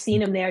there. I've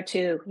seen him there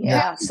too.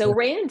 Yeah. So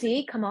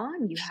Randy, come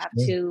on, you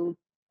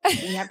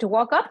have to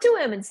walk up to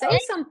him and say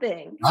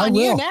something. On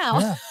you now.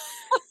 Yeah.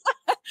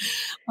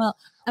 Well,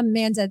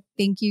 Amanda,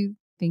 thank you.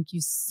 Thank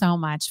you so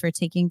much for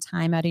taking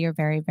time out of your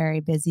very, very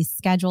busy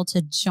schedule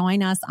to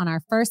join us on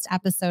our first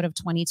episode of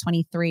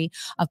 2023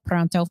 of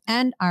Pronto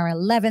and our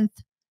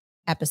 11th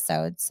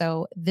episode.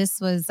 So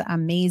this was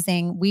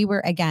amazing. We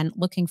were, again,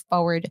 looking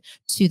forward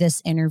to this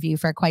interview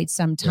for quite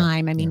some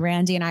time.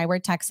 Randy and I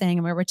were texting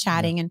and we were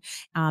chatting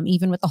and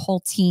even with the whole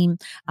team,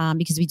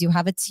 because we do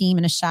have a team,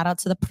 and a shout out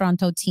to the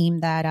Pronto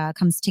team that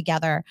comes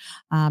together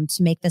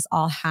to make this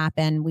all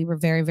happen. We were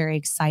very, very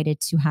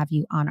excited to have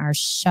you on our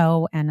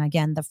show. And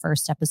again, the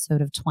first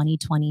episode of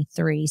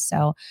 2023.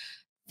 So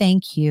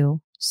thank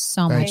you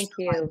so much. Thank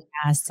you.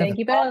 Thank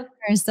you both.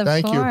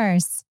 Of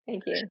course.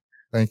 Thank you.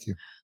 Thank you.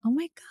 Oh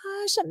my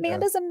gosh,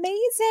 Amanda's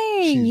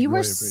amazing. You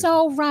were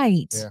so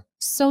right. Yeah.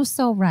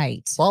 So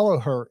right. Follow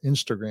her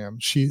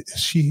Instagram.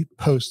 She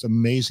posts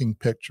amazing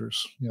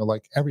pictures,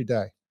 like every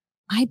day.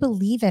 I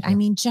believe it.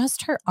 Yeah.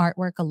 Just her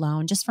artwork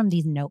alone, just from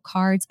these note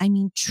cards,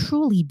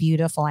 truly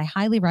beautiful. I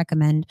highly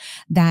recommend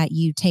that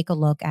you take a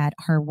look at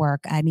her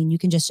work. You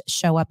can just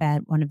show up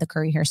at one of the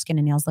Curry Hair Skin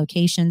and Nails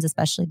locations,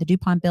 especially the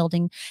DuPont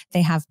building.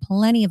 They have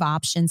plenty of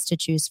options to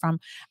choose from.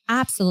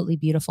 Absolutely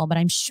beautiful. But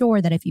I'm sure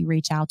that if you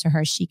reach out to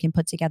her, she can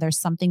put together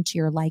something to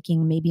your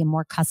liking, maybe a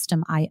more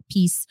custom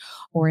piece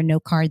or a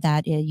note card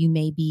that you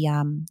may be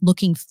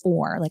looking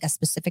for, like a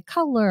specific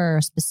color or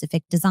a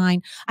specific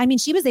design.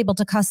 She was able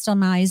to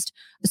customize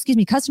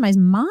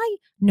my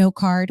note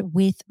card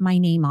with my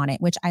name on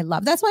it, which I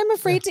love. That's why I'm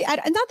afraid to, not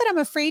that I'm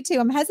afraid to,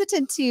 I'm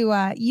hesitant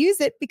to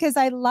use it because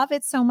I love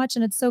it so much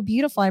and it's so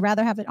beautiful. I'd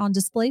rather have it on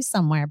display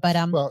somewhere, but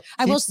I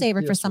will save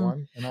it for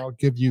someone. And I'll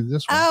give you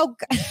this one. Oh,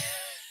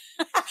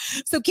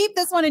 So keep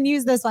this one and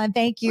use this one.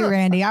 Thank you,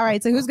 Randy. All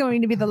right. So who's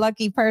going to be the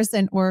lucky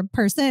person or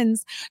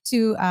persons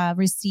to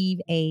receive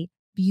a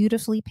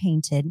beautifully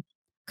painted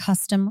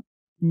custom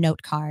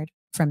note card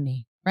from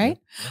me? Right.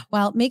 Yeah.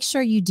 Well, make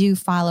sure you do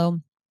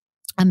follow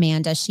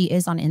Amanda. She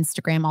is on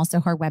Instagram.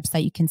 Also, her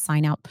website, you can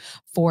sign up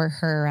for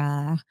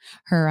her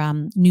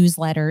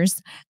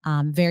newsletters.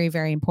 Very,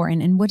 very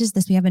important. And what is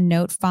this? We have a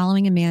note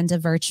following Amanda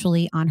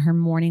virtually on her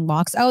morning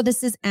walks. Oh,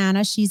 this is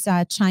Anna. She's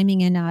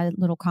chiming in a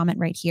little comment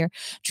right here.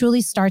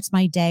 Truly starts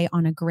my day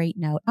on a great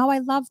note. Oh, I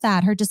love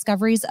that. Her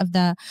discoveries of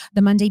the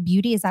Monday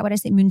beauty. Is that what I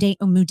say?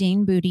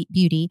 Mundane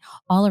beauty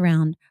all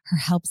around her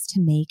helps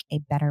to make a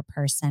better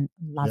person.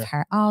 Love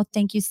her. Oh,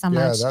 thank you so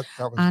much, that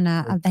was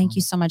Anna. Thank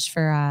you so much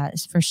for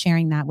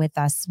sharing that with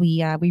us.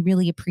 We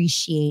really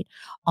appreciate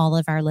all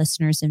of our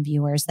listeners and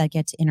viewers that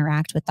get to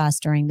interact with us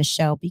during the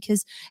show,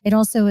 because it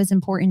also is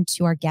important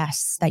to our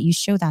guests that you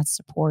show that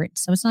support.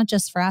 So it's not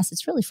just for us,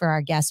 it's really for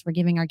our guests. We're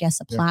giving our guests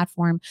a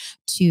platform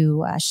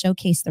to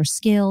showcase their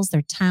skills,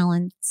 their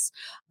talents,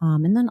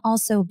 and then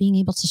also being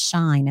able to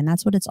shine. And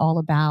that's what it's all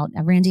about.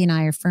 Randy and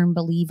I are firm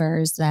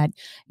believers that,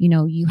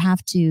 you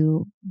have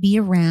to be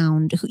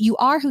around you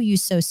are who you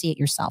associate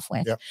yourself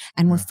with.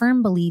 And we're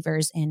firm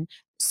believers in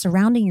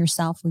surrounding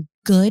yourself with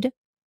good,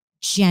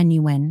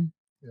 genuine,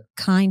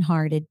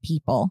 kind-hearted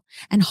people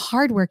and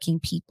hardworking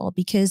people,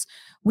 because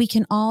we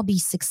can all be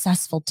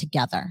successful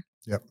together.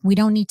 We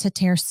don't need to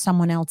tear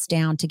someone else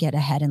down to get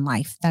ahead in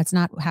life. That's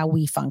not how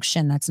we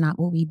function. That's not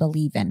what we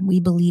believe in. We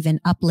believe in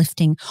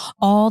uplifting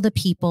all the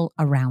people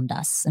around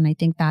us. And I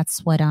think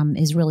that's what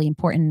is really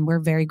important. We're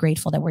very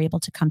grateful that we're able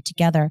to come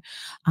together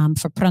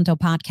for Pronto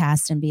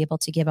podcast and be able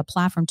to give a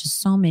platform to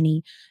so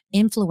many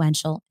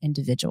influential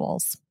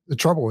individuals. The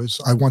trouble is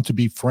I want to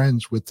be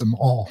friends with them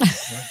all.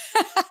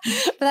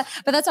 But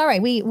that's all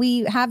right.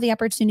 We have the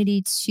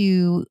opportunity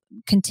to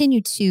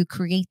continue to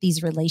create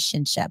these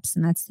relationships.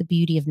 And that's the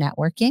beauty of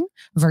networking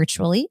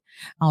virtually,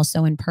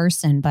 also in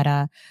person. But,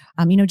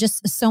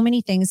 just so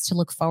many things to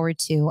look forward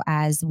to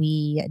as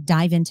we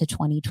dive into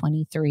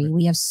 2023.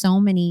 We have so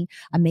many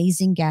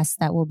amazing guests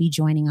that will be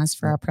joining us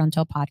for our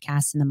Pronto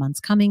podcast in the months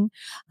coming.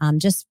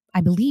 I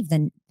believe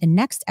the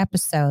next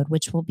episode,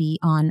 which will be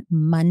on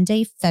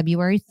Monday,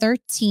 February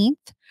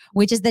 13th,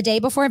 which is the day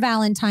before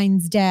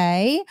Valentine's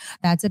Day.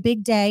 That's a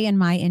big day in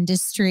my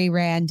industry,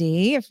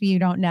 Randy. If you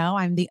don't know,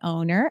 I'm the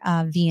owner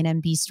of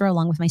V&M Bistro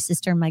along with my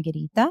sister,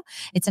 Margherita.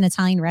 It's an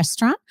Italian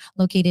restaurant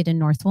located in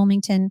North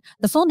Wilmington.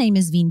 The full name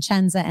is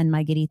Vincenza and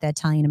Margherita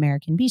Italian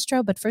American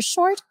Bistro, but for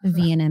short,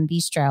 V&M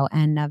Bistro.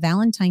 And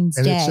Valentine's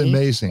Day. It's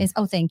amazing.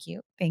 Thank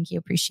you. Thank you.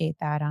 Appreciate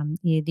that.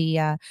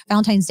 The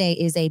Valentine's Day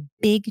is a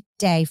big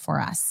day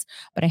for us,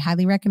 but I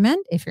highly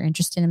recommend, if you're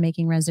interested in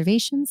making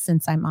reservations,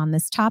 since I'm on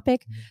this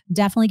topic,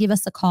 definitely give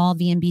us a call,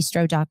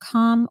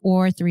 vmbistro.com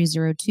or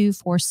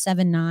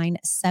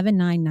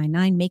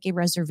 302-479-7999. Make a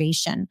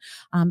reservation.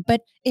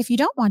 But if you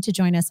don't want to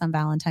join us on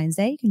Valentine's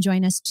Day, you can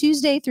join us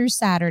Tuesday through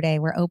Saturday.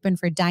 We're open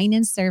for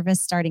dine-in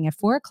service starting at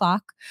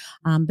 4:00.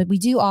 But we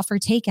do offer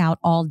takeout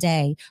all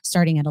day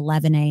starting at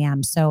 11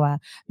 a.m. So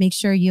make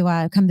sure you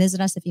come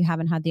visit us if you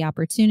haven't had the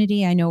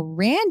opportunity. I know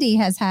Randy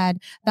has had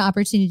the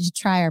opportunity to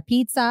try our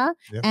pizza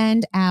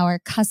and our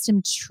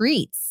custom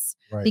treats.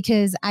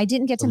 Because I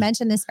didn't get to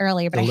mention this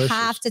earlier, but delicious. I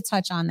have to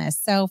touch on this.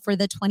 So for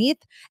the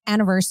 20th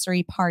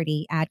anniversary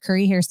party at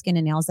Curry Hair Skin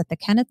and Nails at the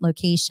Kennett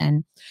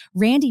location,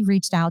 Randy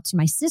reached out to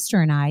my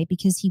sister and I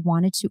because he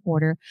wanted to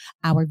order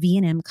our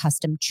V&M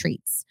custom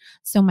treats.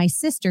 So my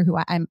sister, who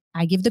I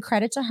give the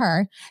credit to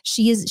her,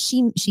 she is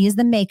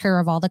the maker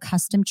of all the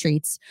custom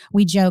treats.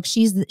 We joke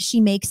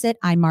she makes it,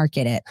 I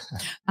market it.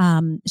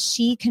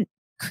 She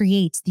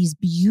creates these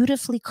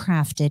beautifully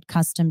crafted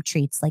custom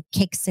treats like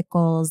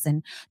cakesicles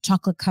and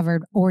chocolate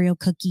covered Oreo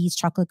cookies,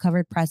 chocolate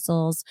covered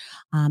pretzels.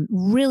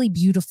 Really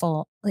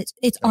beautiful.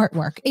 It's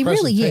artwork. It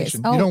really is.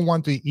 You don't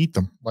want to eat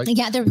them.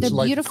 They're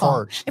like beautiful.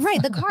 Cards.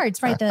 Right. The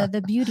cards, right.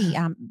 The beauty,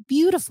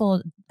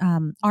 beautiful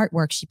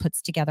artwork she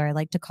puts together, I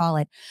like to call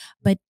it.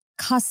 But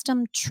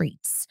custom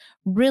treats,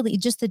 really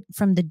just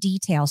from the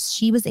details,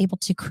 she was able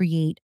to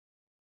create,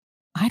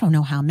 I don't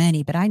know how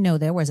many, but I know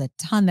there was a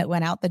ton that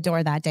went out the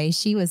door that day.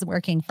 She was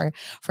working for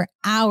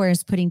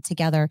hours putting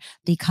together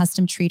the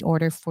custom treat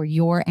order for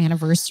your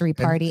anniversary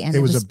party. And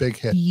it was a big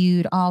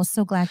hit. Oh,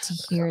 so glad to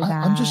hear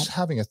that. I'm just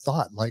having a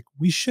thought. Like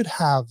we should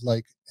have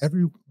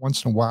every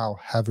once in a while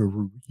have a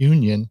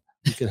reunion.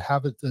 We could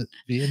have it at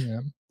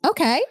V&M.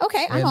 Okay.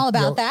 I'm all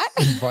about that.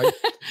 Invite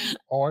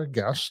all our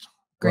guests.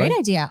 Great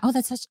idea. Oh,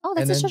 that's such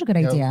a good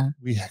idea.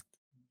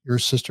 Your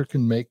sister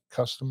can make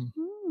custom.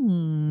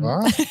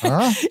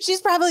 She's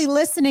probably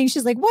listening.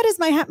 She's like, what does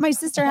my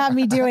sister have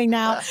me doing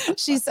now?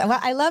 She's, well,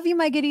 I love you,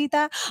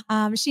 Margherita.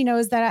 She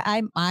knows that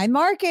I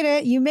market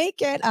it, you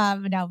make it.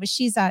 No, but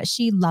she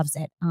loves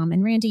it.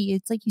 And Randy,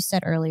 it's like you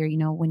said earlier,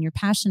 when you're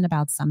passionate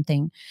about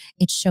something,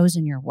 it shows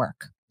in your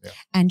work.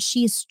 And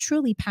she is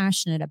truly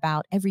passionate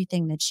about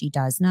everything that she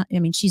does.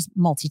 She's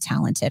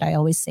multi-talented. I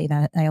always say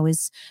that. I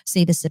always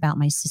say this about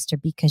my sister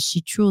because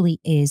she truly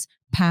is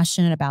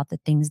passionate about the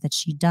things that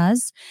she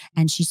does.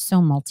 And she's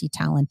so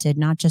multi-talented,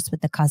 not just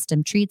with the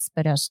custom treats,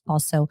 but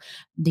also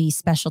the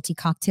specialty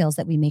cocktails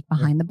that we make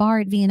behind the bar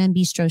at V&M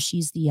Bistro.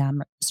 She's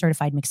the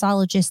certified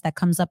mixologist that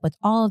comes up with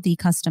all of the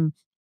custom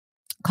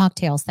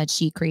cocktails that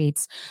she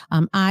creates.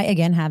 I,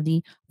 again, have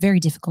the very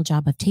difficult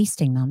job of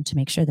tasting them to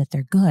make sure that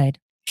they're good.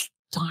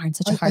 Darn,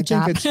 such a hard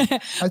job.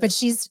 But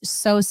she's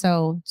so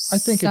I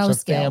think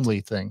it's a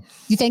family thing.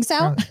 You think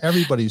so?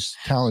 Everybody's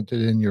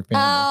talented in your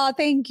family. Oh,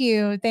 thank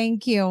you.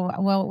 Thank you.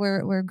 Well,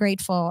 we're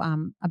grateful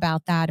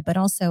about that. But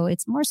also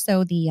it's more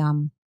so the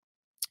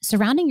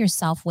surrounding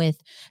yourself with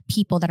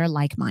people that are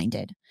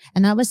like-minded.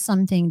 And that was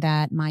something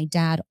that my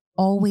dad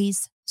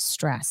always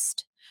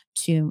stressed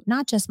to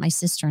not just my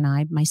sister and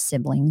I, my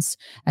siblings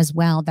as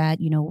well, that,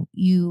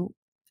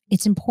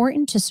 it's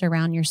important to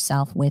surround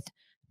yourself with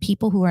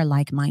people who are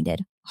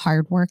like-minded.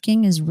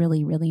 Hardworking is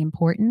really, really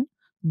important.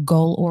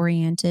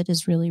 Goal-oriented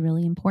is really,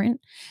 really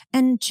important.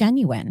 And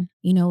genuine.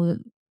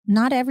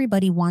 Not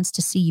everybody wants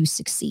to see you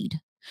succeed.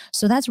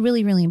 So that's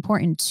really, really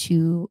important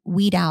to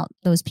weed out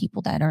those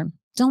people that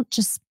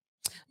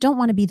don't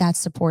want to be that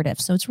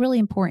supportive. So it's really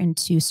important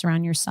to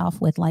surround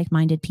yourself with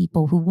like-minded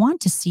people who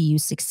want to see you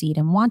succeed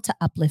and want to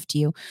uplift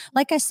you.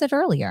 Like I said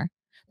earlier,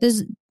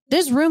 there's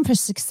room for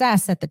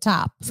success at the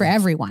top for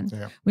everyone.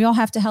 Yeah. We all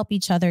have to help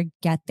each other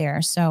get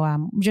there. So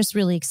I'm just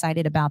really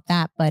excited about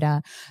that.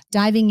 But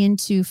diving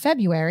into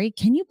February,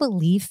 can you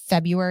believe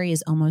February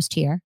is almost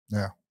here?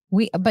 Yeah.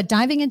 But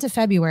diving into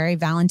February,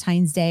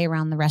 Valentine's Day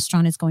around the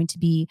restaurant is going to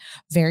be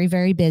very,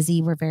 very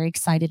busy. We're very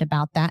excited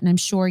about that. And I'm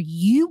sure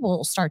you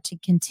will start to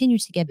continue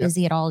to get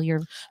busy at all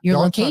your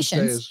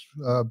locations. Valentine's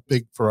Day is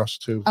big for us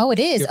too. Oh, it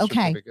is?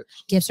 Okay.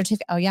 Gift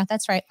certificate. Oh, yeah,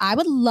 that's right. I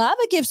would love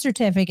a gift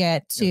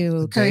certificate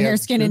to Curry Hair,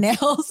 Skin, and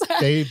Nails.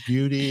 Day of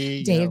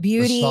Beauty. Day of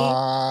Beauty.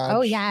 Massage,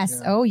 oh, yes.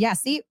 Yeah. Oh,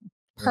 yes. See,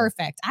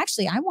 perfect.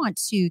 Actually, I want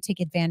to take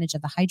advantage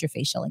of the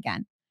hydrofacial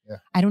again. Yeah.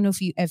 I don't know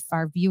if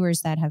our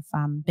viewers that have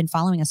been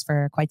following us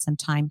for quite some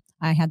time,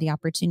 I had the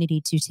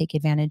opportunity to take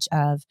advantage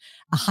of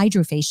a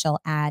hydrofacial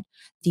at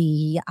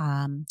the,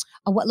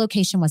 what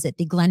location was it?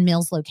 The Glen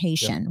Mills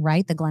location,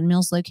 right? The Glen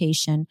Mills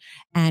location.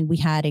 And we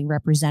had a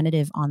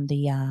representative on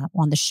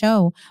the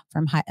show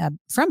from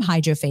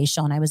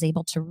hydrofacial. And I was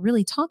able to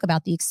really talk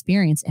about the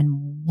experience,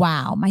 and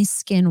wow, my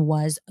skin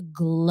was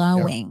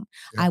glowing.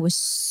 Yeah. I was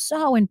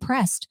so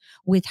impressed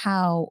with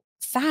how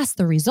fast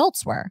the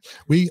results were.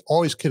 We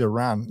always kid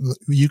around.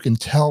 You can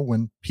tell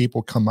when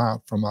people come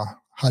out from a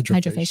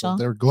hydrofacial.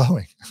 They're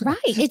glowing.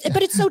 Right.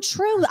 But it's so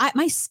true.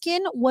 My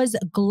skin was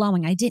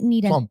glowing. I didn't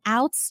need an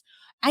ounce.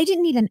 I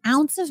didn't need an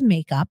ounce of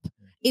makeup.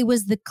 It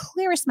was the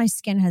clearest my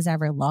skin has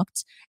ever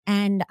looked.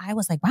 And I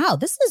was like, wow,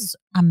 this is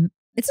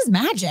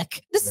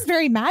magic. This is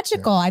very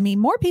magical. I mean,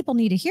 more people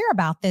need to hear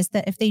about this,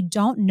 that if they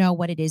don't know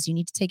what it is, you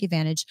need to take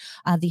advantage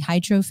of the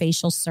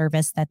hydrofacial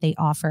service that they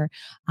offer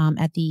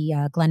at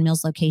the Glen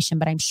Mills location.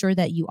 But I'm sure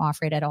that you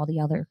offer it at all the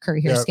other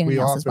Curry Hair, Skin, and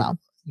Nails as well.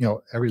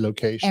 Every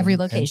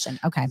location.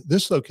 Okay.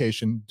 This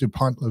location,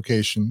 DuPont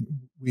location,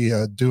 we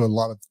do a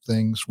lot of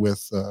things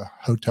with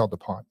Hotel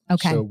DuPont.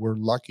 Okay. So we're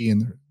lucky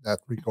in that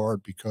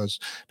regard because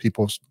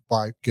people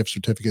buy gift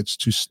certificates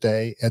to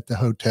stay at the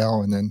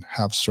hotel and then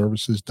have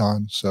services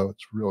done. So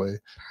it's really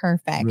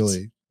perfect.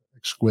 Really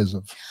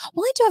exquisite.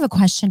 Well, I do have a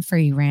question for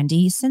you,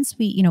 Randy. Since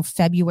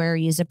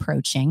February is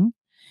approaching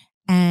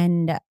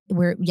and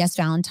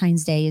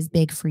Valentine's Day is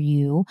big for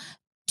you.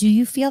 Do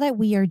you feel that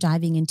we are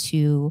diving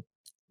into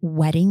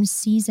wedding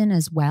season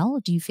as well?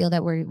 Do you feel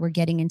that we're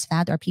getting into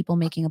that? Are people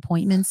making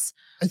appointments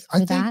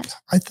for that?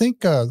 I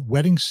think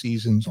wedding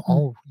season's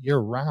all year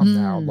round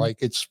now. Like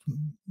it's,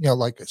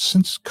 like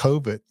since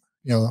COVID,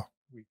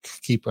 we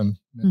keep on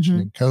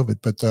mentioning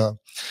COVID, but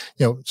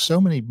so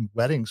many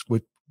weddings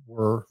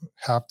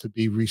have to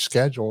be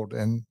rescheduled,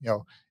 and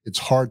it's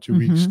hard to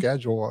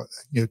reschedule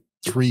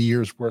 3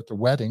 years worth of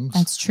weddings.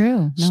 That's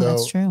true. No,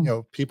 that's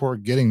true. People are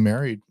getting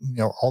married,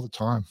 all the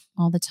time.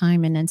 All the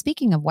time. And then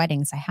speaking of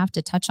weddings, I have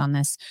to touch on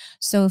this.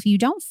 So if you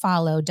don't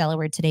follow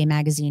Delaware Today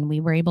magazine, we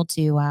were able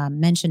to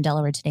mention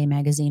Delaware Today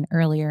magazine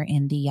earlier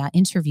in the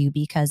interview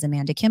because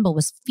Amanda Kimball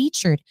was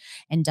featured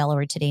in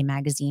Delaware Today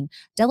magazine.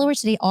 Delaware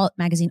Today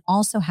magazine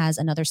also has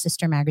another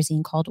sister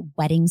magazine called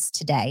Weddings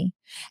Today.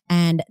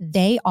 And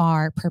they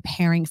are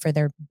preparing for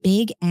their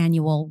big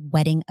annual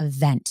wedding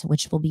event,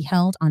 which will be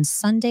held on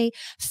Sunday,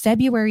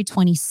 February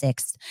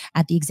 26th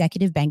at the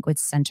Executive Banquet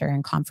Center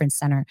and Conference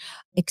Center.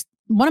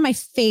 One of my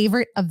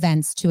favorite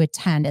events to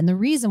attend. And the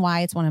reason why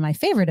it's one of my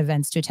favorite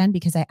events to attend,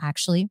 because I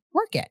actually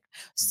work it.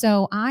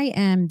 So I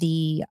am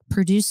the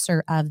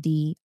producer of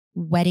the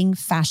wedding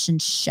fashion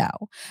show,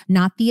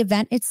 not the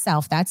event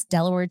itself. That's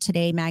Delaware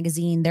Today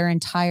magazine, their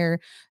entire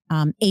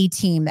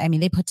A-team. I mean,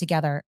 they put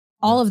together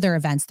all of their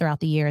events throughout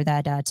the year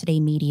that Today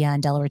Media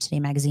and Delaware Today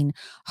magazine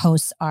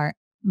hosts are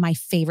my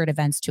favorite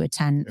events to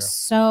attend. Yeah.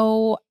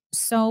 So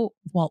so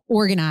well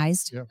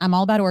organized. Yep. I'm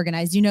all about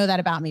organized. You know that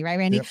about me, right,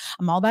 Randy? Yep.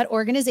 I'm all about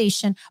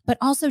organization, but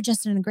also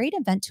just a great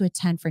event to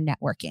attend for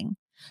networking.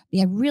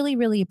 I really,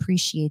 really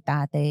appreciate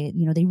that. They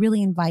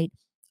really invite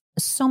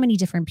so many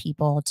different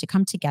people to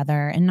come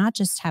together and not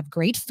just have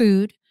great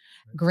food,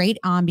 great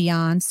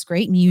ambiance,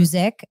 great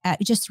music,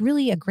 just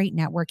really a great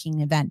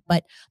networking event.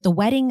 But the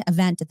wedding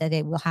event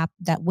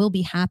that will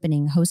be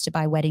happening, hosted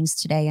by Weddings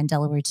Today and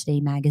Delaware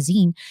Today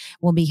magazine,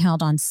 will be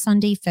held on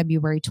Sunday,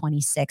 February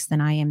 26th.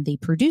 And I am the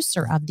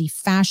producer of the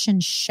fashion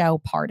show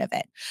part of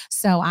it.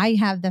 So I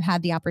have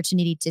had the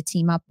opportunity to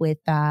team up with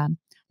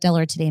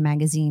Delaware Today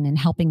magazine and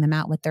helping them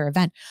out with their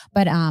event.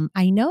 But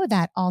I know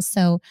that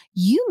also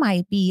you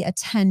might be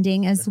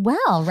attending as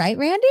well, right,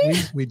 Randy?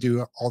 We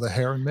do all the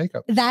hair and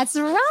makeup. That's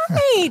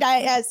right.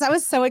 I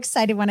was so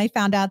excited when I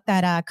found out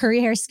that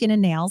Curry Hair, Skin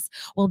and Nails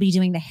will be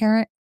doing the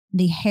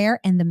hair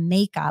and the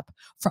makeup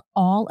for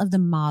all of the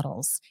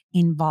models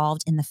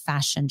involved in the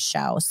fashion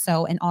show.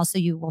 So, and also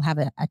you will have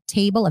a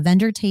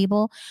vendor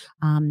table,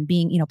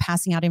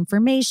 passing out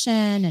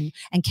information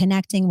and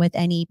connecting with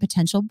any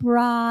potential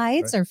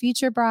brides or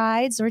future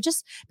brides, or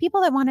just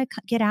people that want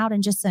to get out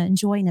and just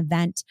enjoy an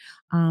event.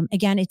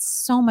 Again, it's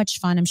so much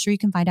fun. I'm sure you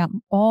can find out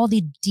all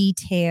the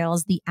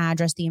details, the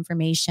address, the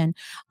information,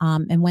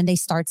 and when they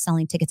start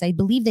selling tickets. I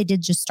believe they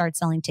did just start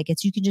selling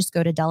tickets. You can just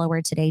go to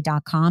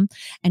DelawareToday.com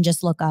and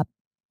just look up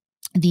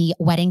the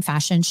wedding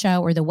fashion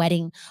show or the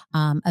wedding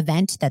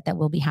event that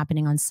will be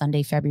happening on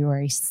Sunday,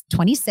 February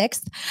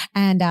 26th.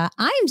 And I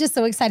am just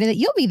so excited that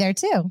you'll be there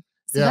too.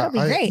 So that'll be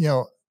great.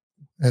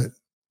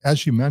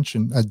 As you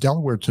mentioned,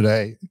 Delaware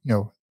Today,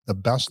 the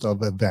best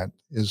of event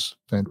is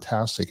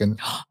fantastic. And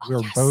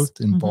we're both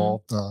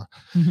involved.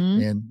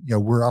 And,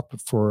 we're up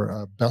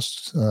for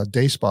best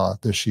day spa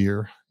this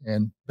year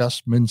and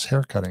best men's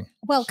haircutting.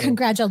 Well,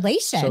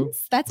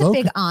 congratulations. That's a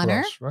big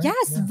honor. Us, right?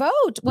 Yes,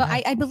 vote. Well,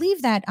 I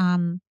believe that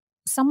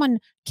someone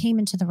came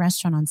into the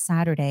restaurant on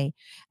Saturday,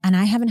 and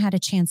I haven't had a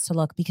chance to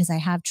look because I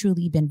have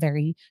truly been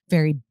very,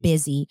 very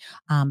busy.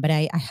 But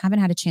I haven't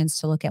had a chance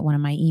to look at one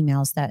of my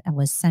emails that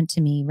was sent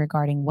to me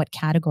regarding what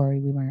category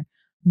we were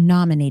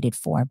nominated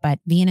for. But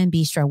V&N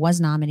Bistro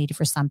was nominated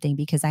for something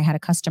because I had a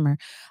customer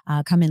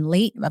come in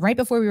late, right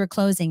before we were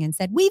closing, and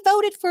said, "We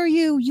voted for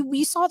you.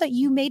 We saw that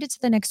you made it to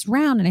the next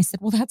round." And I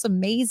said, "Well, that's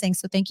amazing.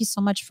 So thank you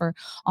so much for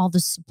all the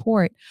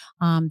support."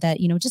 That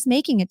just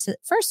making it to,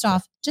 first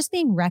off, just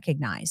being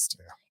recognized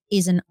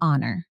is an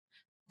honor.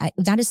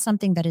 That is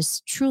something that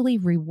is truly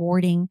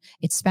rewarding.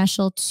 It's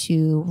special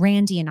to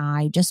Randy and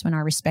I, just when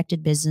our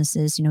respected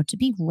businesses, to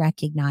be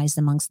recognized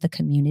amongst the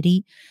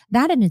community.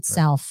 That in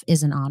itself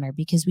is an honor,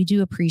 because we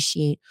do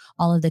appreciate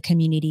all of the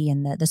community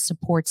and the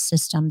support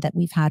system that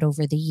we've had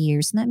over the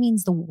years. And that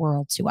means the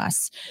world to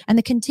us, and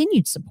the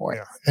continued support.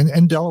 Yeah.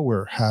 And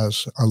Delaware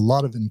has a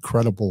lot of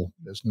incredible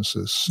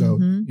businesses. So,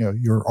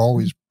 you're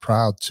always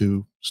proud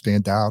to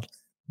stand out,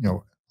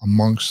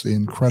 amongst the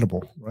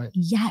incredible, right?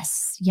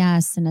 Yes.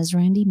 And as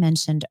Randy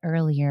mentioned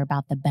earlier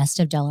about the Best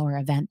of Delaware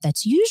event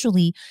that's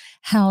usually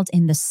held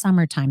in the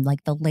summertime,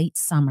 like the late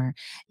summer,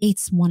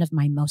 it's one of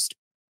my most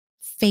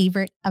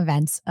favorite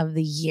events of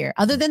the year,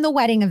 other than the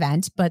wedding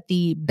event. But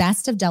the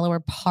Best of Delaware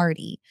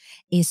party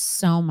is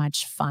so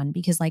much fun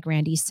because, like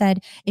Randy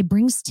said, it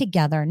brings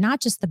together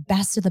not just the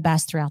best of the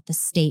best throughout the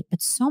state,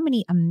 but so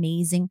many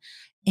amazing,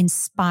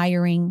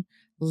 inspiring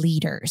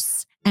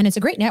leaders. And it's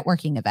a great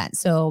networking event.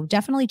 So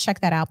definitely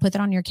check that out. Put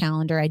that on your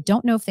calendar. I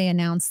don't know if they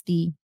announced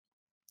the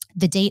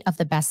date of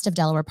the Best of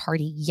Delaware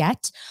party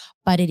yet,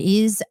 but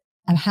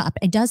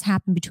it does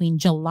happen between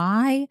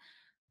July,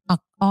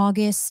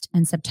 August,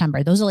 and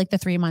September. Those are like the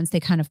 3 months. They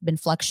kind of been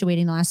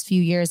fluctuating the last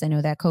few years. I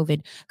know that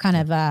COVID kind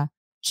of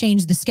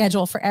changed the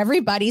schedule for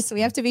everybody, so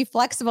we have to be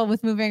flexible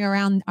with moving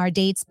around our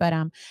dates. But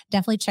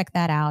definitely check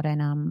that out.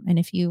 And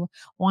if you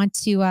want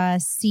to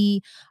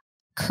see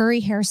Curry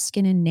Hair,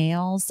 Skin and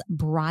Nails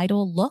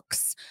bridal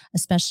looks,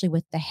 especially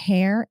with the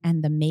hair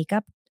and the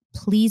makeup,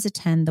 please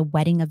attend the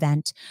wedding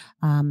event.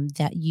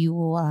 That you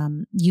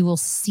will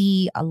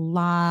see a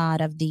lot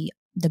of the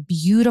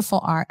beautiful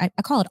art. I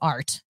call it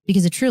art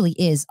because it truly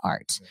is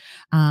art.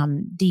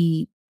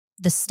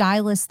 The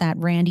stylists that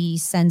Randy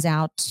sends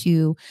out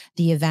to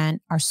the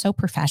event are so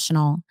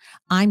professional.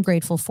 I'm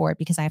grateful for it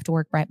because I have to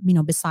work right,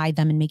 beside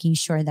them and making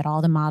sure that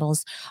all the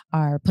models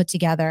are put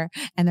together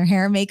and their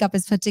hair and makeup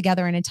is put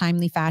together in a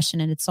timely fashion.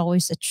 And it's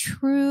always a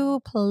true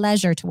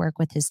pleasure to work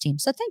with his team.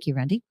 So thank you,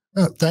 Randy.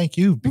 Thank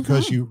you,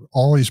 because you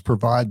always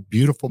provide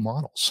beautiful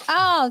models.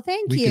 Oh,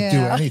 thank you. We could do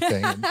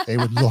anything and they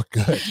would look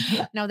good.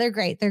 No, they're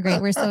great. They're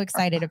great. We're so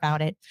excited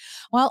about it.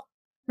 Well,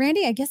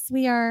 Randy, I guess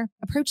we are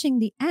approaching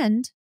the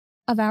end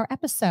of our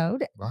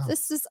episode. Wow.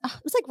 It's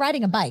like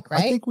riding a bike, right?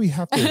 I think we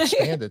have to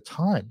expand the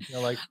time.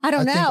 I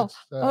don't know.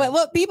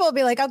 Well, people will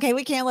be like, okay,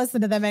 we can't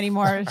listen to them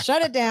anymore.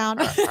 Shut it down.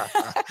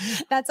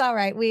 That's all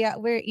right.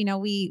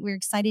 We're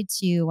excited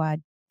to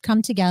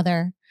come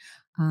together,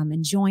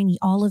 and join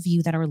all of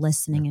you that are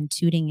listening and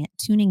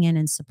tuning in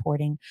and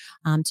supporting,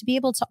 to be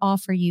able to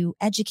offer you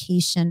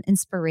education,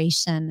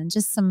 inspiration, and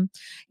just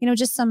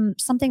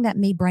something that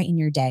may brighten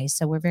your day.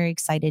 So we're very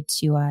excited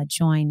to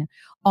join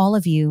all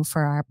of you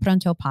for our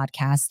Pronto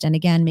podcast. And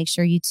again, make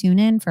sure you tune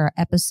in for our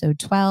episode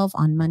 12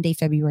 on Monday,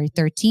 February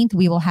 13th.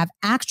 We will have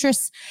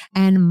actress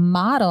and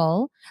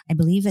model, I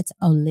believe it's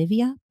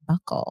Olivia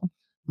Buckle.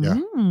 Yeah.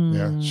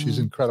 Yeah. She's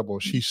incredible.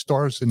 She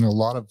stars in a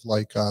lot of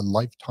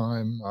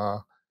Lifetime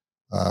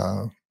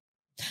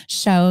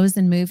shows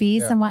and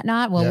movies and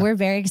whatnot. Well, we're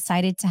very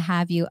excited to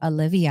have you,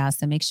 Olivia.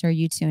 So make sure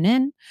you tune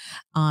in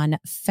on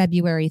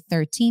February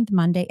 13th,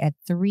 Monday at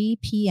 3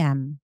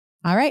 p.m.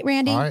 All right,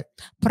 Randy. All right.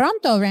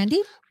 Pronto,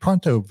 Randy.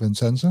 Pronto,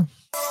 Vincenza.